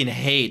fucking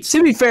hates.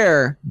 To be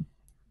fair,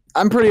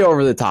 I'm pretty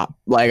over the top.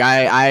 Like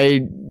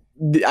I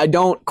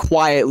don't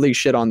quietly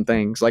shit on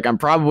things. Like I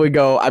probably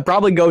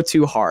go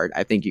too hard,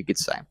 I think you could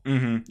say.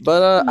 Mm-hmm.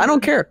 But I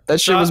don't care. That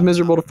shit was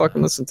miserable to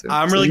fucking listen to.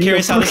 I'm So really you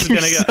curious go how this is fuck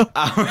going to yourself. go.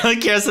 I'm really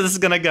curious how this is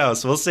going to go,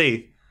 so we'll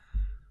see.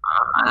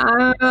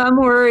 I'm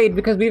worried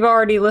because we've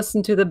already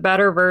listened to the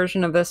better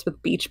version of this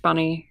with Beach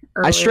Bunny.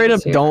 I straight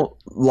up don't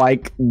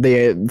like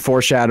the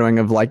foreshadowing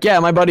of like, yeah,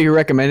 my buddy who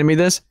recommended me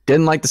this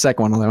didn't like the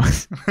second one. Although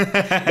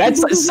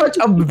that's such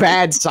a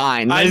bad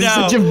sign. I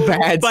know. Such a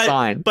bad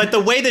sign. But the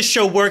way this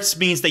show works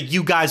means that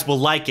you guys will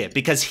like it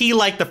because he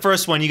liked the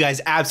first one. You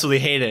guys absolutely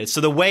hated it.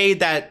 So the way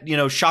that,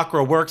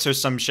 chakra works or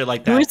some shit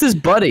like that. Who is this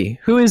buddy?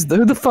 Who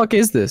the fuck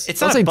is this? It's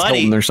Don't not say a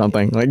buddy. Tilton or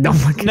something. Like, no.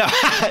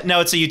 No,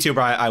 it's a YouTuber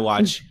I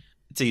watch.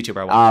 It's a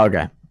YouTuber I watch. Oh,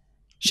 okay.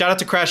 Shout out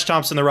to Crash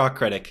Thompson, the rock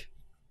critic.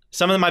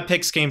 Some of my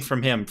picks came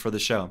from him for the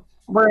show.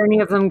 Were any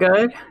of them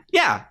good?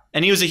 Yeah,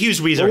 and he was a huge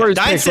Weezer. What were his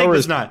Diet picks? Sick What were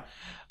was his- not.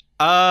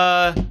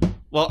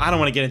 Well, I don't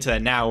want to get into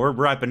that now. We're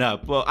wrapping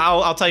up. Well,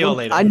 I'll tell you all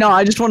later. I know.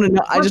 I just want to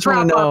know. I just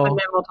want to Wrap up know. and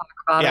then we'll talk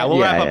about Yeah, it. we'll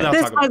wrap up and Yeah. I'll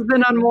This talk about has it.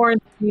 been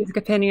Unwarranted Music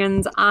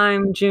Opinions.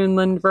 I'm June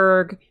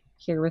Lindberg,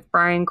 here with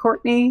Brian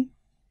Courtney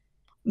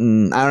I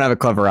don't have a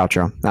clever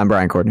outro. I'm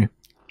Brian Courtney.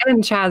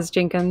 and Chaz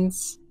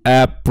Jenkins.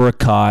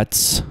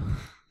 Apricots.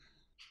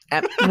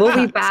 We'll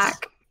be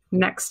back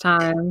next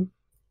time.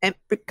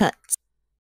 Apricots.